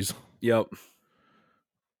badass 90s. Look. Yep.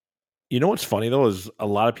 You know what's funny though is a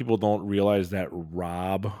lot of people don't realize that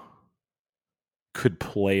Rob could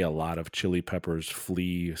play a lot of Chili Peppers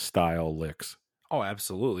Flea style licks. Oh,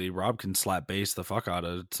 absolutely. Rob can slap bass the fuck out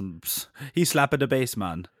of some. He slapped the bass,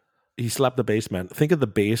 man. He slapped the bass, man. Think of the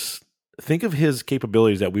bass. Think of his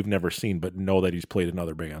capabilities that we've never seen, but know that he's played in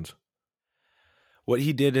other bands. What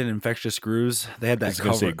he did in Infectious Grooves, they had that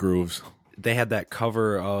cover. Say Grooves. They had that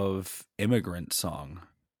cover of Immigrant Song.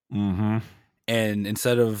 Mm-hmm. And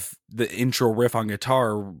instead of the intro riff on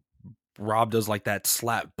guitar, Rob does like that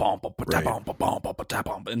slap bump,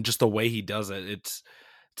 and just the way he does it, it's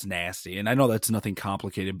That's nasty. And I know that's nothing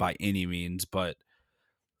complicated by any means, but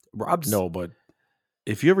Rob's... No, but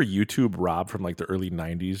if you ever YouTube Rob from like the early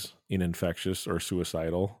 90s in Infectious or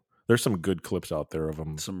Suicidal, there's some good clips out there of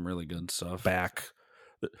him. Some really good stuff. Back.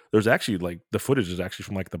 There's actually like the footage is actually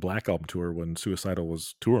from like the Black Album tour when Suicidal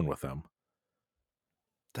was touring with them.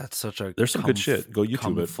 That's such a... There's some good shit. Go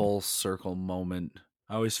YouTube it. Full circle moment.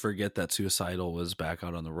 I always forget that Suicidal was back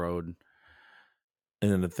out on the road.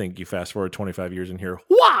 And then to think you fast forward 25 years and hear,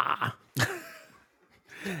 wah!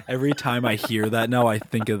 Every time I hear that now, I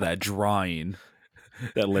think of that drawing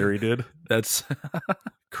that Larry did. That's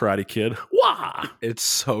Karate Kid. Wah! It's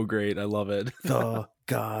so great. I love it. The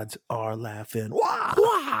gods are laughing. Wah!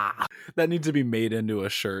 Wah! That needs to be made into a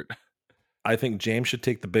shirt. I think James should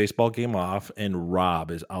take the baseball game off, and Rob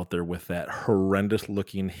is out there with that horrendous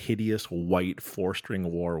looking, hideous white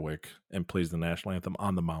 4-string Warwick and plays the national anthem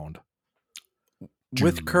on the mound.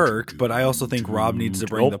 With Kirk, but I also think Rob needs to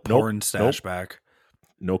bring the porn stash back.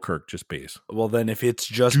 No Kirk, just bass. Well, then if it's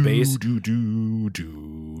just bass,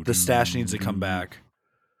 the stash needs to come back.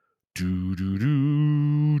 Do do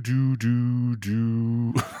do do do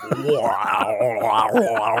do.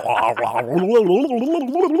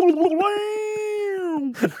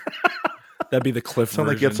 That'd be the Cliff Sound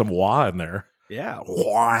version. like you had some wah in there. Yeah.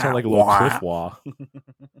 Sound like a little Cliff wah.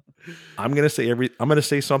 I'm gonna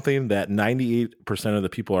say something that 98% of the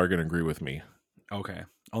people are gonna agree with me. Okay.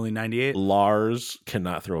 Only 98? Lars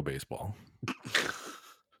cannot throw a baseball.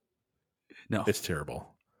 No. It's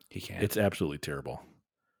terrible. He can't. It's absolutely terrible.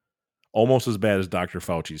 Almost as bad as Dr.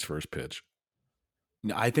 Fauci's first pitch.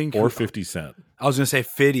 No, I think... Or 50 Cent. I was going to say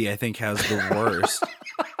Fitty, I think, has the worst.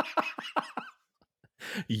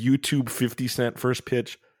 YouTube 50 Cent first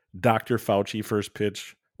pitch, Dr. Fauci first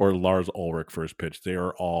pitch, or Lars Ulrich first pitch. They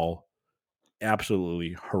are all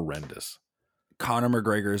absolutely horrendous. Conor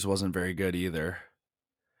McGregor's wasn't very good either.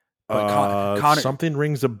 Conor, something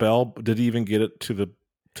rings a bell. Did he even get it to the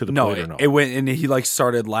plate or no? It went and he like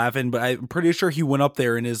started laughing, but I'm pretty sure he went up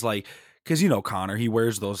there and is like, because you know Conor, he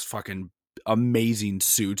wears those fucking amazing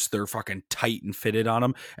suits. They're fucking tight and fitted on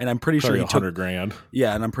him, and I'm pretty sure he took $100,000.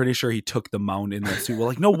 Yeah, and I'm pretty sure he took the mound in that suit. Well,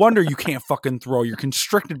 like no wonder you can't fucking throw. You're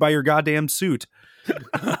constricted by your goddamn suit.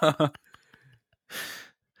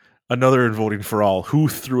 Another in voting for all. Who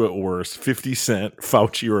threw it worse, 50 Cent,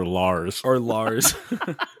 Fauci, or Lars? Or Lars.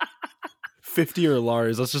 50 or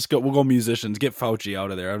Lars. Let's just go. We'll go musicians. Get Fauci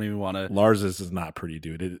out of there. I don't even want to. Lars is not pretty,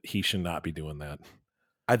 dude. He should not be doing that.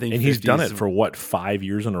 I think, and he's done it for what, 5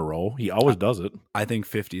 years in a row. He always does it. I think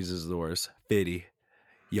 50s is the worst. 50,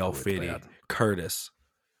 yo, 50, bad. Curtis.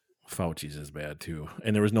 Fauci's is bad too,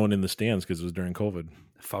 and there was no one in the stands because it was during COVID.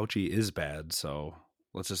 Fauci is bad, so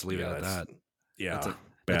let's just leave it at that. Yeah,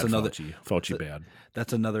 that's another Fauci bad.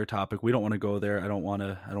 That's another topic. We don't want to go there. I don't want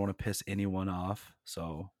to piss anyone off.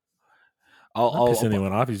 So. I'll piss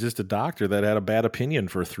anyone off. He's just a doctor that had a bad opinion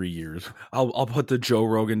for 3 years. I'll put the Joe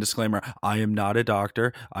Rogan disclaimer. I am not a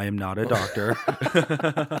doctor. I am not a doctor.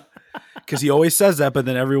 Because he always says that, but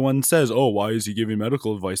then everyone says, oh, why is he giving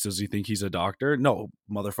medical advice? Does he think he's a doctor? No,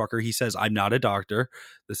 motherfucker. He says, I'm not a doctor.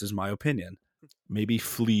 This is my opinion. Maybe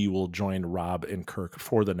Flea will join Rob and Kirk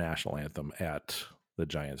for the national anthem at the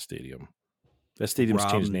Giants Stadium. That stadium's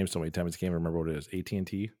changed names so many times I can't remember what it is.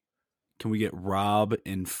 AT&T? Can we get Rob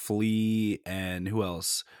and Flea and who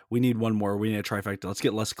else? We need one more. We need a trifecta. Let's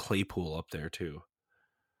get Les Claypool up there too.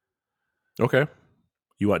 Okay.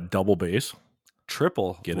 You want double bass?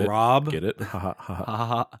 Triple. Get it? Rob. Get it?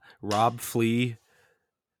 Rob, Flea,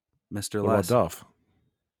 Mr. What Les. about Duff?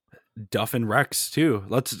 Duff and Rex too.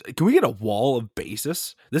 Can we get a wall of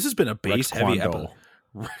bases? This has been a bass heavy episode.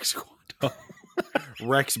 Rex Kwando.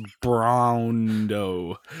 Rex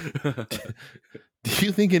Browndo. Do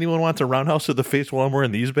you think anyone wants a roundhouse to the face while I'm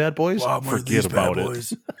wearing these bad boys? Forget about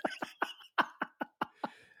it.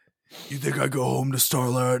 You think I go home to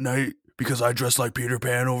Starlight at night because I dress like Peter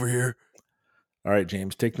Pan over here? All right,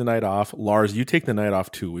 James, take the night off. Lars, you take the night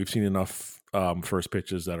off too. We've seen enough first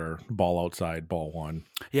pitches that are ball outside, ball one.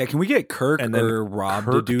 Yeah, can we get Kirk or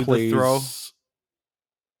Rob to do the throw?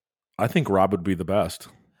 I think Rob would be the best.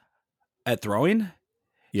 At throwing?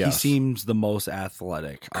 Yes. He seems the most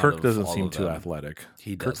athletic. Kirk doesn't seem too athletic.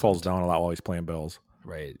 Kirk falls down a lot while he's playing Bills.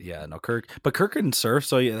 Right. Yeah. No, Kirk. But Kirk can surf,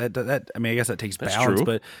 so yeah, that I mean, I guess that takes balance. True.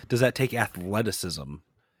 But does that take athleticism?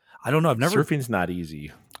 I don't know. Surfing's not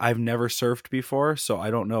easy. I've never surfed before, so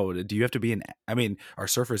I don't know. Do you have to be are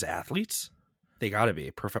surfers athletes? They got to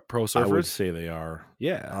be pro surfers. I would say they are.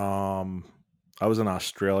 Yeah. I was in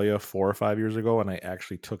Australia 4 or 5 years ago, and I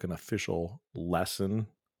actually took an official lesson.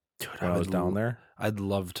 Dude, when I was down there. I'd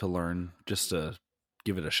love to learn just to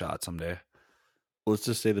give it a shot someday. let's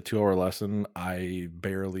just say the 2-hour lesson, I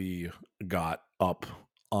barely got up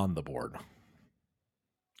on the board.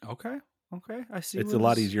 Okay. I see. It's a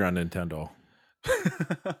lot easier on Nintendo.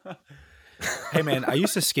 Hey man, I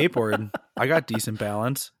used to skateboard. I got decent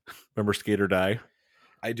balance. Remember Skate or Die?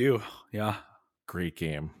 I do. Yeah. Great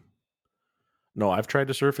game. No, I've tried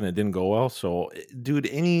to surf and it didn't go well. So, dude,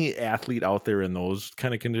 any athlete out there in those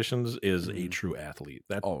kind of conditions is a true athlete.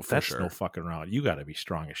 That's sure. No fucking around. You got to be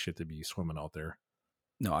strong as shit to be swimming out there.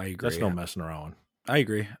 No, I agree. That's no messing around. I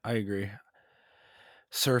agree.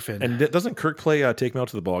 Surfing. And doesn't Kirk play Take Me Out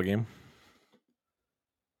to the Ball Game?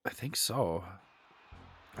 I think so.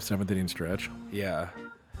 7th inning stretch. Yeah.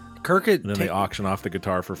 Kirk, and then they auction off the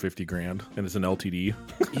guitar for $50,000, and it's an LTD.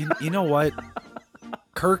 You know what,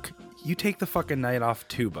 Kirk, you take the fucking night off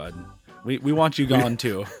too, bud. We want you gone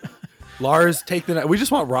too. Lars, take the night. We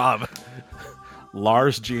just want Rob.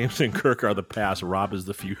 Lars, James, and Kirk are the past. Rob is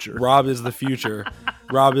the future. Rob is the future.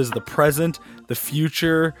 Rob is the present, the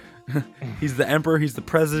future. He's the emperor. He's the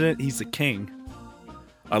president. He's the king.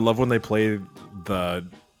 I love when they play the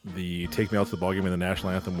Take Me Out to the Ball Game in the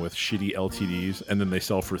national anthem with shitty LTDs, and then they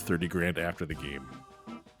sell for $30,000 after the game.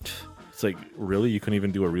 It's like, really? You couldn't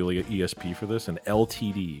even do a real ESP for this? An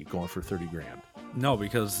LTD going for $30,000? No,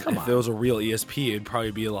 because if it was a real ESP, it'd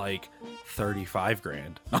probably be like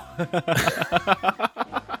 $35,000.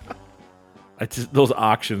 Those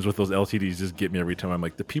auctions with those LTDs just get me every time. I'm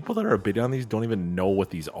like, the people that are bidding on these don't even know what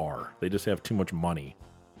these are. They just have too much money.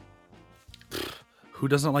 Who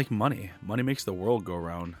doesn't like money? Money makes the world go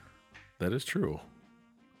round. That is true.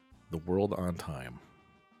 The world on time.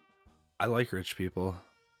 I like rich people.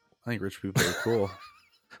 I think rich people are cool.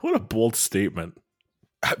 What a bold statement.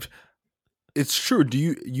 It's true. Do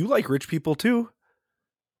you like rich people too?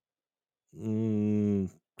 Some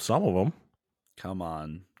of them. Come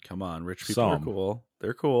on. Rich people are cool.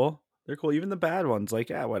 They're cool. Even the bad ones, like,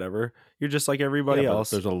 whatever. You're just like everybody else.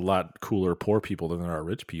 There's a lot cooler poor people than there are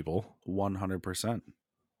rich people. 100%.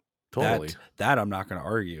 Totally. That I'm not going to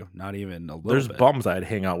argue. Not even a little There's bit. bums I'd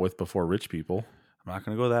hang out with before rich people. I'm not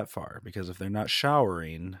going to go that far, because if they're not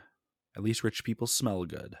showering, at least rich people smell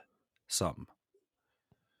good. Some.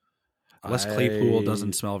 Les Claypool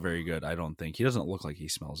doesn't smell very good, I don't think. He doesn't look like he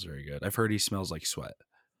smells very good. I've heard he smells like sweat.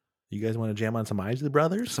 You guys want to jam on some Isley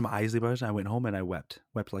Brothers? Some Isley Brothers. I went home and I wept.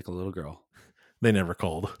 Wept like a little girl. They never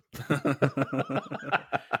called.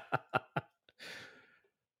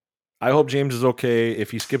 I hope James is okay.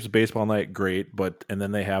 If he skips baseball night, great. And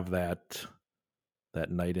then they have that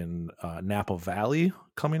night in Napa Valley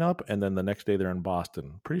coming up, and then the next day they're in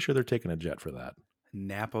Boston. Pretty sure they're taking a jet for that.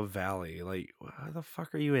 Napa Valley. Like, why the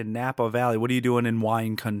fuck are you in Napa Valley? What are you doing in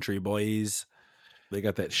wine country, boys? They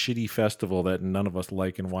got that shitty festival that none of us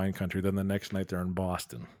like in wine country. Then the next night they're in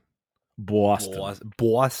Boston.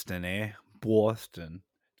 Boston, eh? Boston.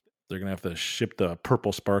 They're going to have to ship the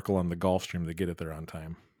purple sparkle on the Gulfstream to get it there on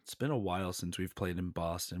time. It's been a while since we've played in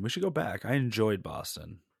Boston. We should go back. I enjoyed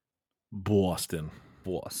Boston. Boston.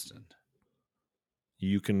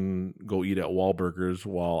 You can go eat at Wahlburgers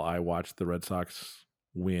while I watch the Red Sox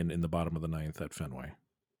win in the bottom of the 9th at Fenway.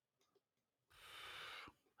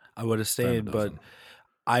 I would have stayed,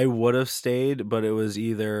 but it was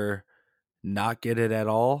either not get it at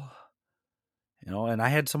all, and I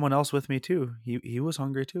had someone else with me too. He was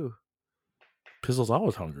hungry too. Pizzle's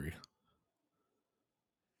always hungry.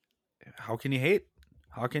 How can you hate?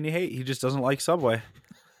 He just doesn't like Subway.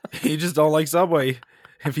 He just don't like Subway.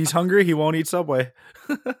 If he's hungry, he won't eat Subway.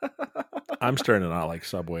 I'm starting to not like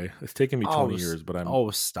Subway. It's taken me 20 years, but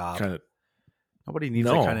I'm stop. Nobody needs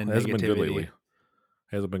that kind of negativity.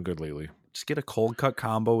 Hasn't been good lately. Just get a cold cut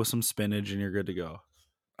combo with some spinach and you're good to go.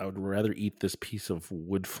 I would rather eat this piece of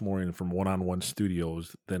wood flooring from One-on-One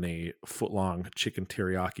Studios than a foot-long chicken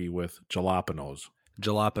teriyaki with jalapenos.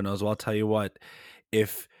 Well, I'll tell you what.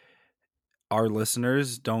 If our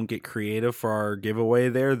listeners don't get creative for our giveaway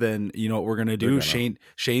there, then you know what we're going to do?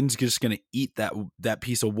 Shane's just going to eat that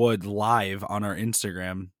piece of wood live on our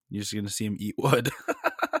Instagram. You're just going to see him eat wood.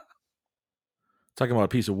 Talking about a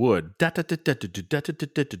piece of wood. Sound like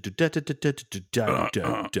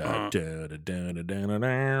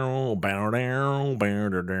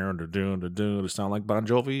Bon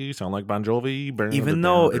Jovi. Even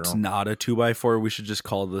though it's not a 2x4, we should just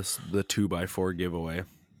call this the 2x4 giveaway.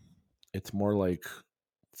 It's more like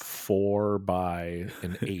 4 by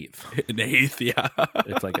an eighth. An eighth, yeah.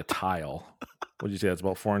 It's like a tile. What'd you say? It's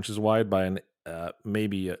about 4 inches wide by an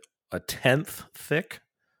maybe a tenth thick.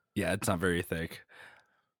 Yeah, it's not very thick.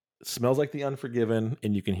 It smells like The Unforgiven,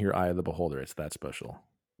 and you can hear Eye of the Beholder. It's that special.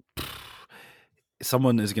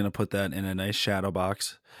 Someone is going to put that in a nice shadow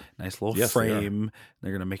box, nice little frame.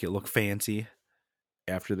 They're going to make it look fancy.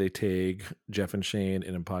 after they tag Jeff and Shane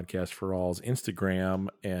in Podcast for All's Instagram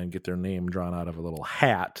and get their name drawn out of a little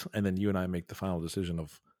hat, and then you and I make the final decision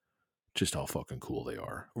of just how fucking cool they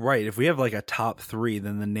are. Right. If we have like a top 3,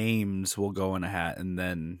 then the names will go in a hat, and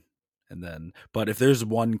then. But if there's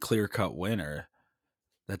one clear-cut winner,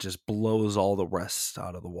 that just blows all the rest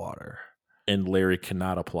out of the water. And Larry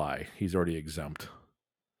cannot apply. He's already exempt.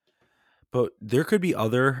 But there could be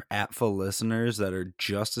other ATFA listeners that are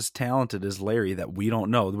just as talented as Larry that we don't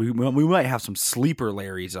know. We might have some sleeper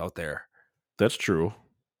Larrys out there. That's true.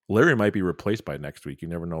 Larry might be replaced by next week. You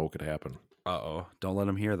never know what could happen. Uh-oh. Don't let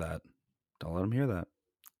him hear that. Don't let him hear that.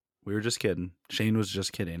 We were just kidding. Shane was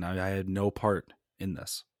just kidding. I had no part in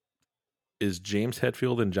this. Is James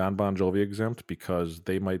Hetfield and John Bon Jovi exempt? Because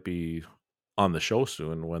they might be on the show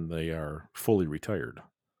soon when they are fully retired.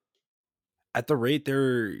 At the rate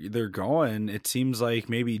they're going, it seems like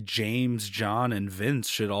maybe James, John, and Vince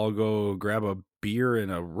should all go grab a beer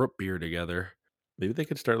and a root beer together. Maybe they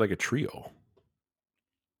could start like a trio.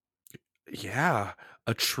 Yeah,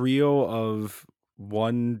 a trio of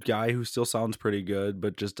one guy who still sounds pretty good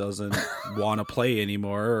but just doesn't want to play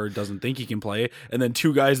anymore or doesn't think he can play, and then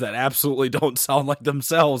 2 guys that absolutely don't sound like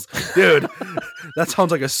themselves. Dude, that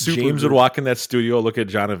sounds like a super James would walk in that studio, look at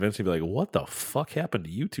John and Vince, and be like, what the fuck happened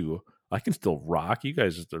to you two? I can still rock. You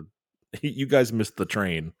guys missed the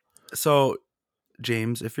train. So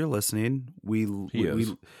James, if you're listening, we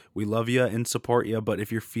love you and support you, but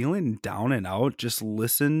if you're feeling down and out, just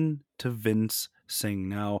listen to Vince sing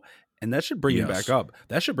now. And that should bring you back up.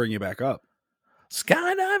 That should bring you back up.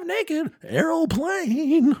 Skydive naked,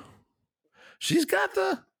 aeroplane. She's got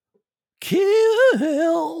the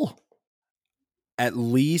kill. At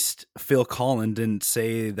least Phil Collins didn't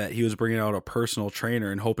say that he was bringing out a personal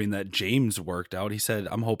trainer and hoping that James worked out. He said,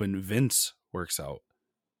 I'm hoping Vince works out.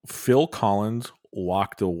 Phil Collins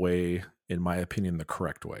walked away, in my opinion, the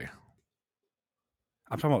correct way.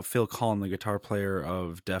 I'm talking about Phil Collins, the guitar player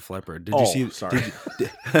of Def Leppard. Did you see? Sorry.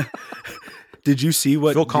 Did you see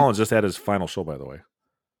what Phil Collins just had his final show? By the way,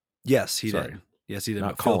 yes, he did. Yes, he did.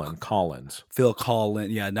 Not Collins. Phil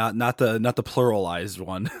Collins. Yeah, not the pluralized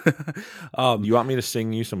one. You want me to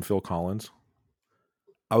sing you some Phil Collins?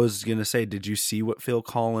 I was gonna say, did you see what Phil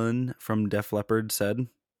Collins from Def Leppard said? Do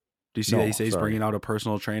you see that he says he's bringing out a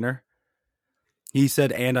personal trainer? He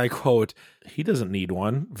said, and I quote, "He doesn't need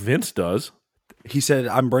one. Vince does." He said,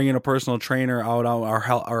 I'm bringing a personal trainer out.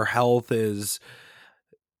 Our health is...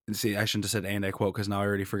 See, I shouldn't have said and I quote because now I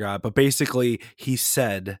already forgot. But basically, he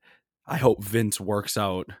said, I hope Vince works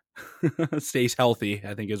out. Stays healthy,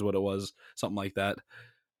 I think is what it was. Something like that.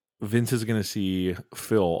 Vince is going to see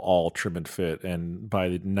Phil all trim and fit. And by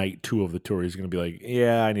the night 2 of the tour, he's going to be like,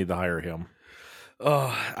 yeah, I need to hire him.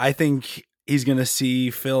 Oh, I think he's going to see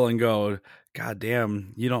Phil and go, God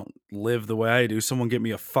damn, you don't live the way I do. Someone get me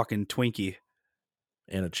a fucking Twinkie.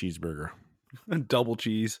 And a cheeseburger. Double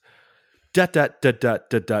cheese. Dot, dot, dot, dot,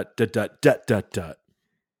 dot, dot, dot, dot, dot, dot.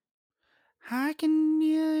 I can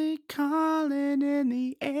hear it calling in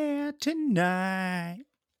the air tonight.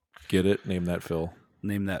 Get it? Name that Phil.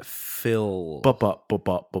 Name that Phil. Bop, bop, bop,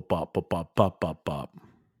 bop, bop, bop, bop, bop, bop, bop.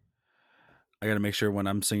 I got to make sure when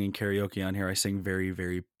I'm singing karaoke on here, I sing very,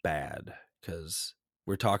 very bad. Because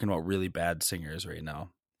we're talking about really bad singers right now.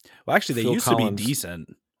 Well, actually, they used to be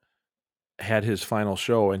decent. Had his final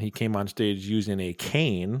show and he came on stage using a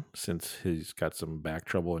cane since he's got some back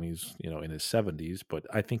trouble and he's, in his 70s, but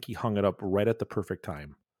I think he hung it up right at the perfect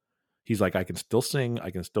time. He's like, I can still sing, I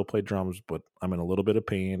can still play drums, but I'm in a little bit of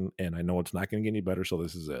pain and I know it's not going to get any better, so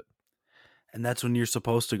this is it. And that's when you're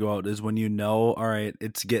supposed to go out, is when all right,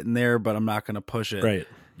 it's getting there, but I'm not going to push it. Right.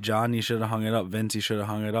 John, you should have hung it up. Vince, you should have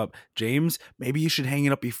hung it up. James, maybe you should hang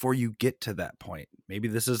it up before you get to that point. Maybe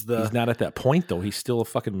this is He's not at that point, though. He's still a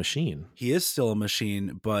fucking machine. He is still a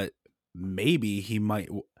machine, but maybe he might,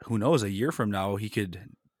 who knows, a year from now, he could.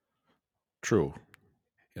 True.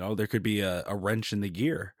 There could be a wrench in the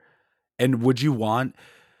gear. And would you want,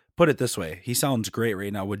 put it this way, he sounds great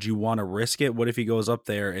right now. Would you want to risk it? What if he goes up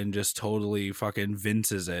there and just totally fucking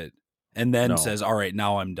Vinces it and then says, all right,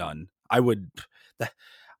 now I'm done? I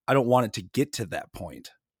don't want it to get to that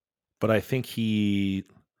point. But I think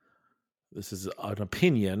this is an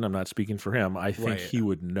opinion, I'm not speaking for him. I think he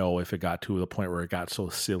would know if it got to the point where it got so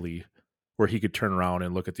silly where he could turn around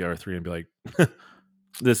and look at the other 3 and be like,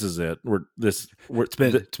 this is it. It's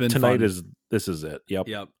been tonight fun. This is it. Yep.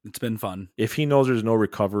 It's been fun. If he knows there's no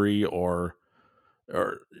recovery or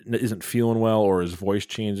isn't feeling well, or his voice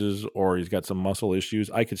changes, or he's got some muscle issues,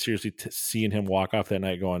 I could seriously seeing him walk off that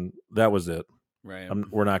night going, that was it. Right.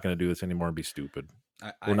 We're not going to do this anymore and be stupid.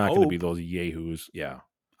 We're not going to be those yahoos. Yeah.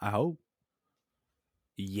 I hope.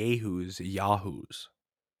 Yahoos.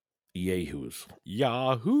 Yahoos.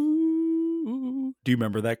 Yahoo! Do you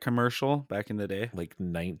remember that commercial back in the day? Like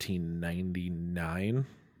 1999.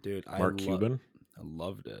 Dude, Mark Cuban. I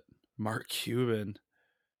loved it. Mark Cuban.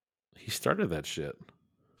 He started that shit.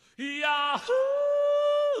 Yahoo!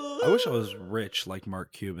 I wish I was rich like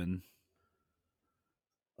Mark Cuban.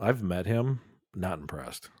 I've met him. Not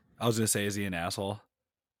impressed. I was gonna say, is he an asshole?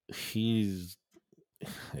 He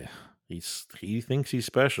thinks he's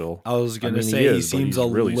special. I was gonna say he seems a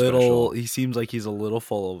really little. special. He seems like he's a little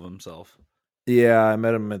full of himself. Yeah, I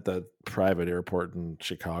met him at the private airport in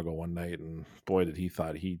Chicago one night, and boy, did he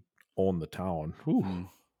thought he owned the town. Whew. I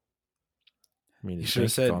mean, he should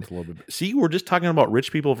have said a little bit. See, we're just talking about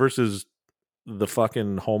rich people versus the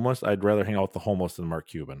fucking homeless. I'd rather hang out with the homeless than Mark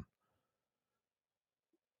Cuban.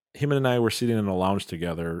 Him and I were sitting in a lounge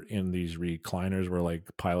together in these recliners where like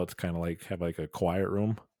pilots kind of like have like a quiet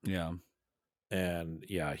room. Yeah. And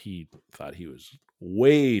yeah, he thought he was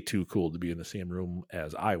way too cool to be in the same room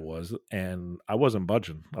as I was, and I wasn't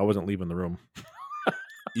budging. I wasn't leaving the room.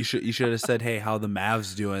 You should have said, "Hey, how the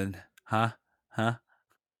Mavs doing?" Huh?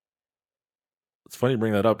 It's funny you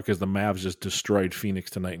bring that up because the Mavs just destroyed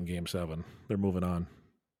Phoenix tonight in Game 7. They're moving on.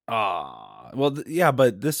 Well, yeah,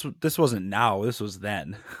 but this wasn't now. This was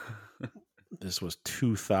then. This was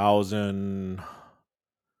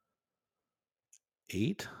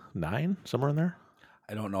 2008, 9, somewhere in there.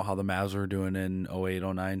 I don't know how the Mavs were doing in 08,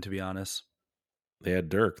 09, to be honest. They had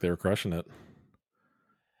Dirk. They were crushing it.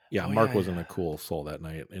 Yeah, Mark wasn't a cool soul that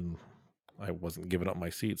night, and I wasn't giving up my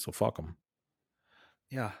seat, so fuck him.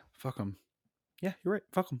 Yeah, fuck him. Yeah, you're right.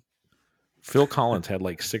 Fuck him. Phil Collins had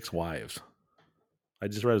like 6 wives. I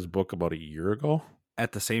just read his book about a year ago.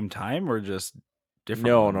 At the same time, or just different?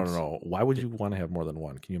 No. Why would you want to have more than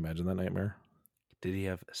one? Can you imagine that nightmare? Did he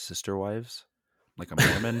have sister wives? Like a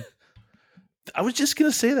Mormon? I was just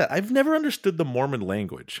going to say that. I've never understood the Mormon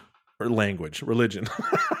religion. The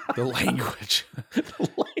language.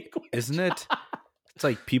 Isn't it? It's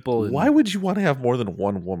like people. Why would you want to have more than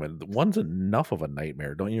one woman? One's enough of a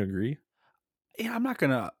nightmare. Don't you agree? Yeah, I'm not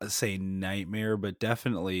going to say nightmare, but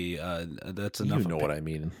definitely that's enough. You know what I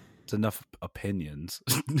mean. It's enough opinions.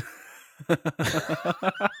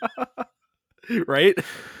 Right?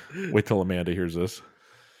 Wait till Amanda hears this.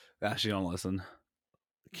 She don't listen.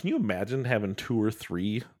 Can you imagine having 2 or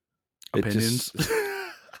 3 opinions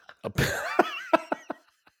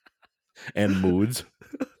and moods?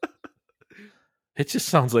 It just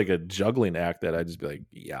sounds like a juggling act that I'd just be like,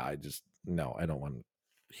 yeah, I don't want to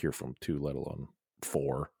hear from 2, let alone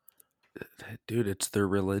 4. Dude, it's their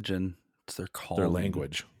religion. It's their calling. Their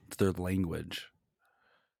language. It's their language.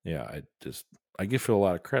 Yeah, I give Phil a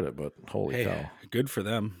lot of credit, but holy cow. Good for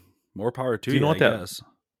them. More power to you. Do you know what I guess.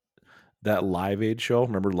 That Live Aid show,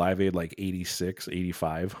 remember Live Aid like 86,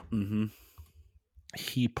 85? Mm-hmm.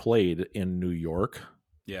 He played in New York.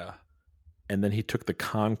 Yeah. And then he took the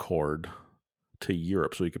Concorde to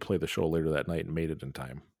Europe so he could play the show later that night and made it in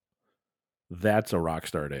time. That's a rock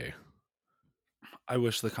star day. I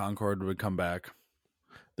wish the Concorde would come back.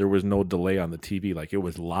 There was no delay on the TV. Like it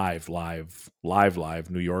was live,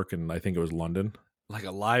 New York, and I think it was London. Like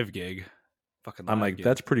a live gig. Fucking live I'm like, gig.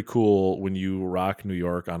 That's pretty cool when you rock New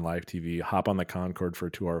York on live TV, hop on the Concorde for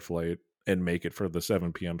a 2-hour flight and make it for the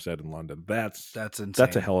 7 p.m. set in London. That's insane.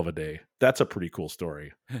 That's a hell of a day. That's a pretty cool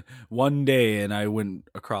story. One day and I went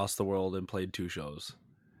across the world and played 2 shows.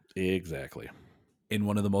 Exactly. In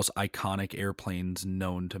one of the most iconic airplanes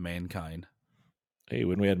known to mankind. Hey,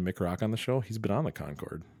 when we had Mick Rock on the show, he's been on the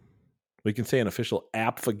Concorde. We can say an official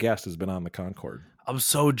APFA guest has been on the Concorde. I'm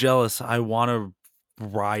so jealous. I want to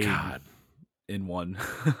ride in one.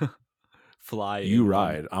 Fly. You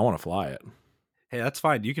ride. I want to fly it. Hey, that's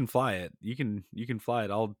fine. You can fly it. You can fly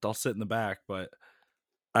it. I'll sit in the back, but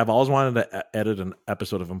I've always wanted to edit an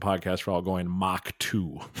episode of a podcast for all going Mach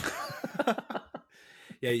 2.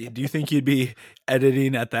 Yeah, do you think you'd be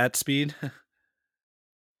editing at that speed?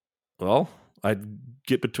 Well, I'd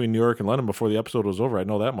get between New York and London before the episode was over. I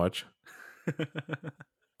know that much.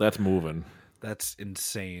 That's moving. That's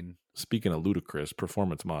insane. Speaking of ludicrous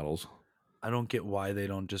performance models. I don't get why they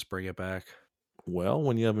don't just bring it back. Well,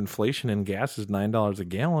 when you have inflation and gas is $9 a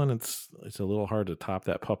gallon, it's a little hard to top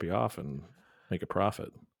that puppy off and make a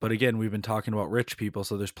profit. But again, we've been talking about rich people,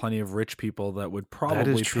 so there's plenty of rich people that would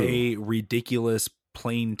probably pay ridiculous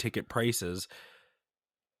plane ticket prices.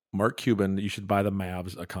 Mark Cuban, you should buy the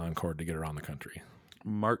Mavs a Concorde to get around the country.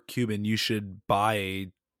 Mark Cuban, you should buy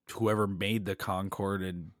whoever made the Concorde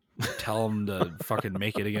and tell them to fucking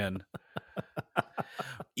make it again.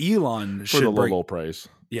 Elon should for the low price.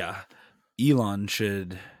 Yeah. Elon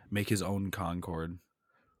should make his own Concorde.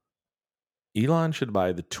 Elon should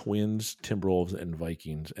buy the Twins, Timberwolves, and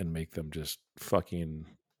Vikings and make them just fucking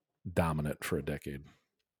dominant for a decade.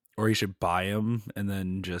 Or he should buy them and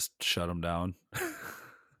then just shut them down.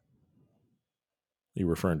 You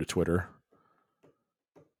referring to Twitter?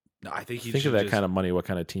 No, I think think of that kind of money. What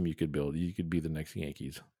kind of team you could build? You could be the next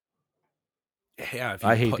Yankees. Yeah,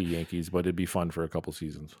 I hate the Yankees, but it'd be fun for a couple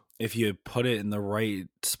seasons if you put it in the right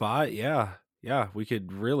spot. Yeah, we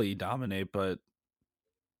could really dominate. But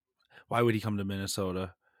why would he come to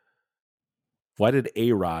Minnesota? Why did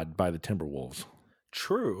A-Rod buy the Timberwolves?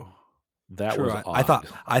 True. That was odd.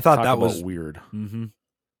 I thought Talk that was weird. Mm-hmm.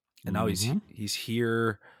 And now he's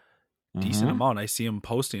here. Decent amount. I see him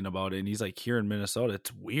posting about it, and he's like here in Minnesota.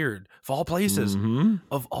 It's weird. Of all places.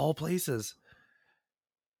 Of all places.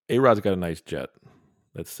 A-Rod's got a nice jet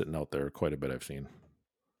that's sitting out there quite a bit, I've seen.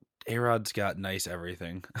 A-Rod's got nice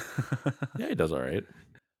everything. Yeah, he does all right.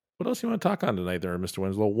 What else do you want to talk on tonight there, Mr.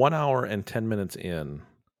 Winslow? 1 hour and 10 minutes in,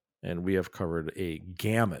 and we have covered a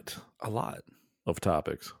gamut. A lot. Of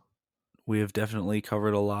topics. We have definitely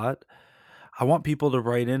covered a lot. I want people to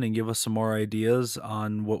write in and give us some more ideas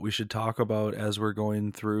on what we should talk about as we're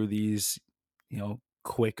going through these,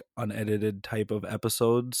 quick, unedited type of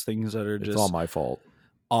episodes. Things that are just... It's all my fault.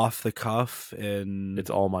 Off the cuff, and... It's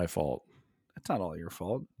all my fault. It's not all your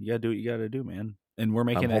fault. You gotta do what you gotta do, man. And we're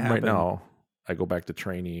making it happen. Right now. I go back to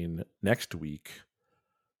training next week.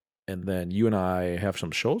 And then you and I have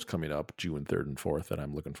some shows coming up June 3rd and 4th that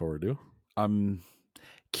I'm looking forward to. I'm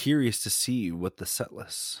curious to see what the set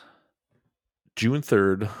lists. June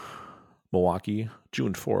 3rd, Milwaukee.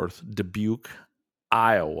 June 4th, Dubuque,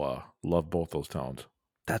 Iowa. Love both those towns.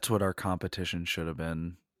 That's what our competition should have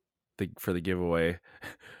been for the giveaway.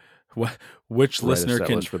 Which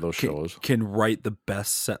listener for those shows can write the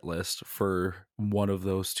best set list for one of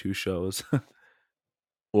those two shows?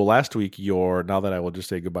 Well, last week, Now That I Will Just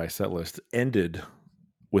Say Goodbye set list ended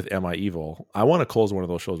with Am I Evil? I want to close one of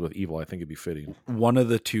those shows with Evil. I think it'd be fitting. One of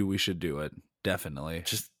the two, we should do it. Definitely.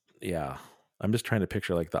 Yeah. I'm just trying to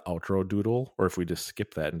picture like the outro doodle, or if we just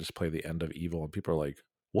skip that and just play the end of Evil, and people are like,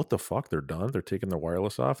 what the fuck? They're done? They're taking their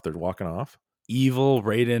wireless off? They're walking off? Evil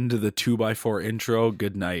right into the 2x4 intro.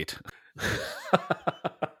 Good night.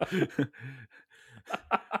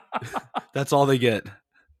 That's all they get.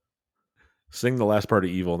 Sing the last part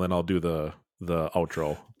of Evil, and then I'll do the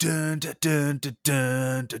outro. Dun dun dun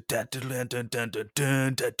dun dun dun dun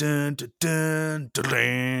dun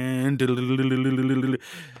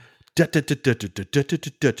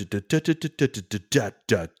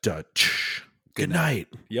dun. Good night.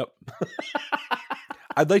 Yep.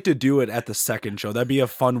 I'd like to do it at the second show. That'd be a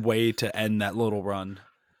fun way to end that little run.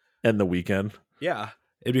 End the weekend. Yeah,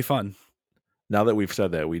 it'd be fun. Now that we've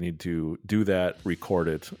said that, we need to do that, record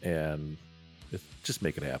it, and just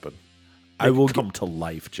make it happen. I will come to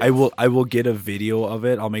life, Jeff. I will get a video of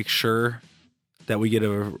it. I'll make sure that we get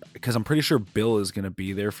because I'm pretty sure Bill is going to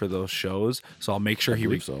be there for those shows. So I'll make sure I'm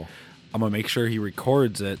going to make sure he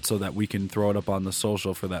records it so that we can throw it up on the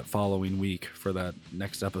social for that following week for that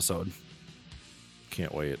next episode.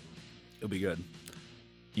 Can't wait. It'll be good.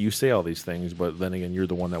 You say all these things, but then again, you're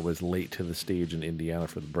the one that was late to the stage in Indiana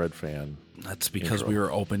for the Bread Fan. That's because we were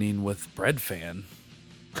opening with Bread Fan.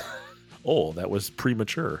 Oh, that was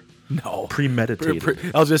premature. No. Premeditated.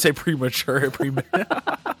 I was going to say premature.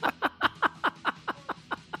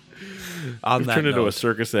 Turned into a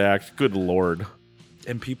circus act. Good Lord.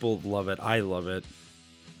 And people love it. I love it.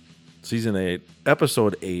 Season 8,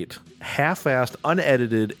 Episode 8, half-assed,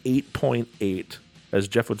 unedited 8.8. As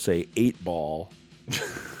Jeff would say, 8-ball.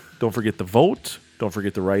 Don't forget to vote. Don't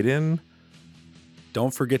forget to write in.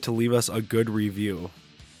 Don't forget to leave us a good review.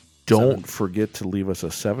 Don't forget to leave us a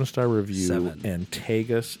 7-star review and tag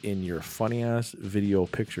us in your funny-ass video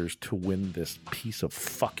pictures to win this piece of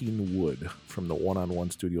fucking wood from the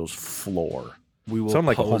One-on-One Studios floor. We will sound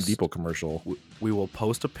like a Home Depot commercial. We will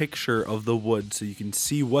post a picture of the wood so you can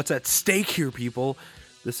see what's at stake here, people.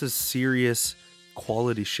 This is serious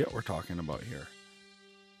quality shit we're talking about here.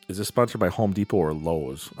 Is this sponsored by Home Depot or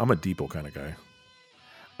Lowe's? I'm a Depot kind of guy.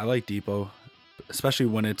 I like Depot, especially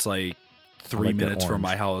when it's like 3 minutes from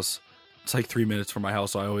my house. It's like 3 minutes from my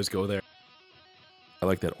house, so I always go there. I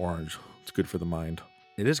like that orange. It's good for the mind.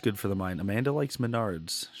 It is good for the mind. Amanda likes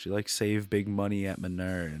Menards. She likes save big money at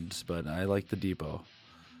Menards, but I like the Depot.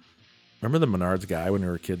 Remember the Menards guy when we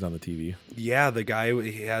were kids on the TV? Yeah, the guy,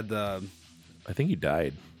 he had the... I think he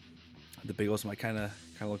died. The big old smile kind of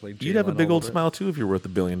looked like Jay You'd have a Leno big old smile too if you're worth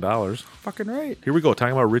 $1 billion. Fucking right. Here we go,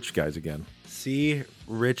 talking about rich guys again. See,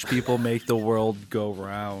 rich people make the world go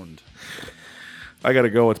round. I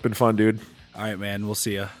gotta go. It's been fun, dude. All right, man. We'll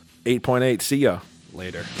see ya. 8.8. See ya.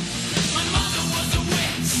 Later.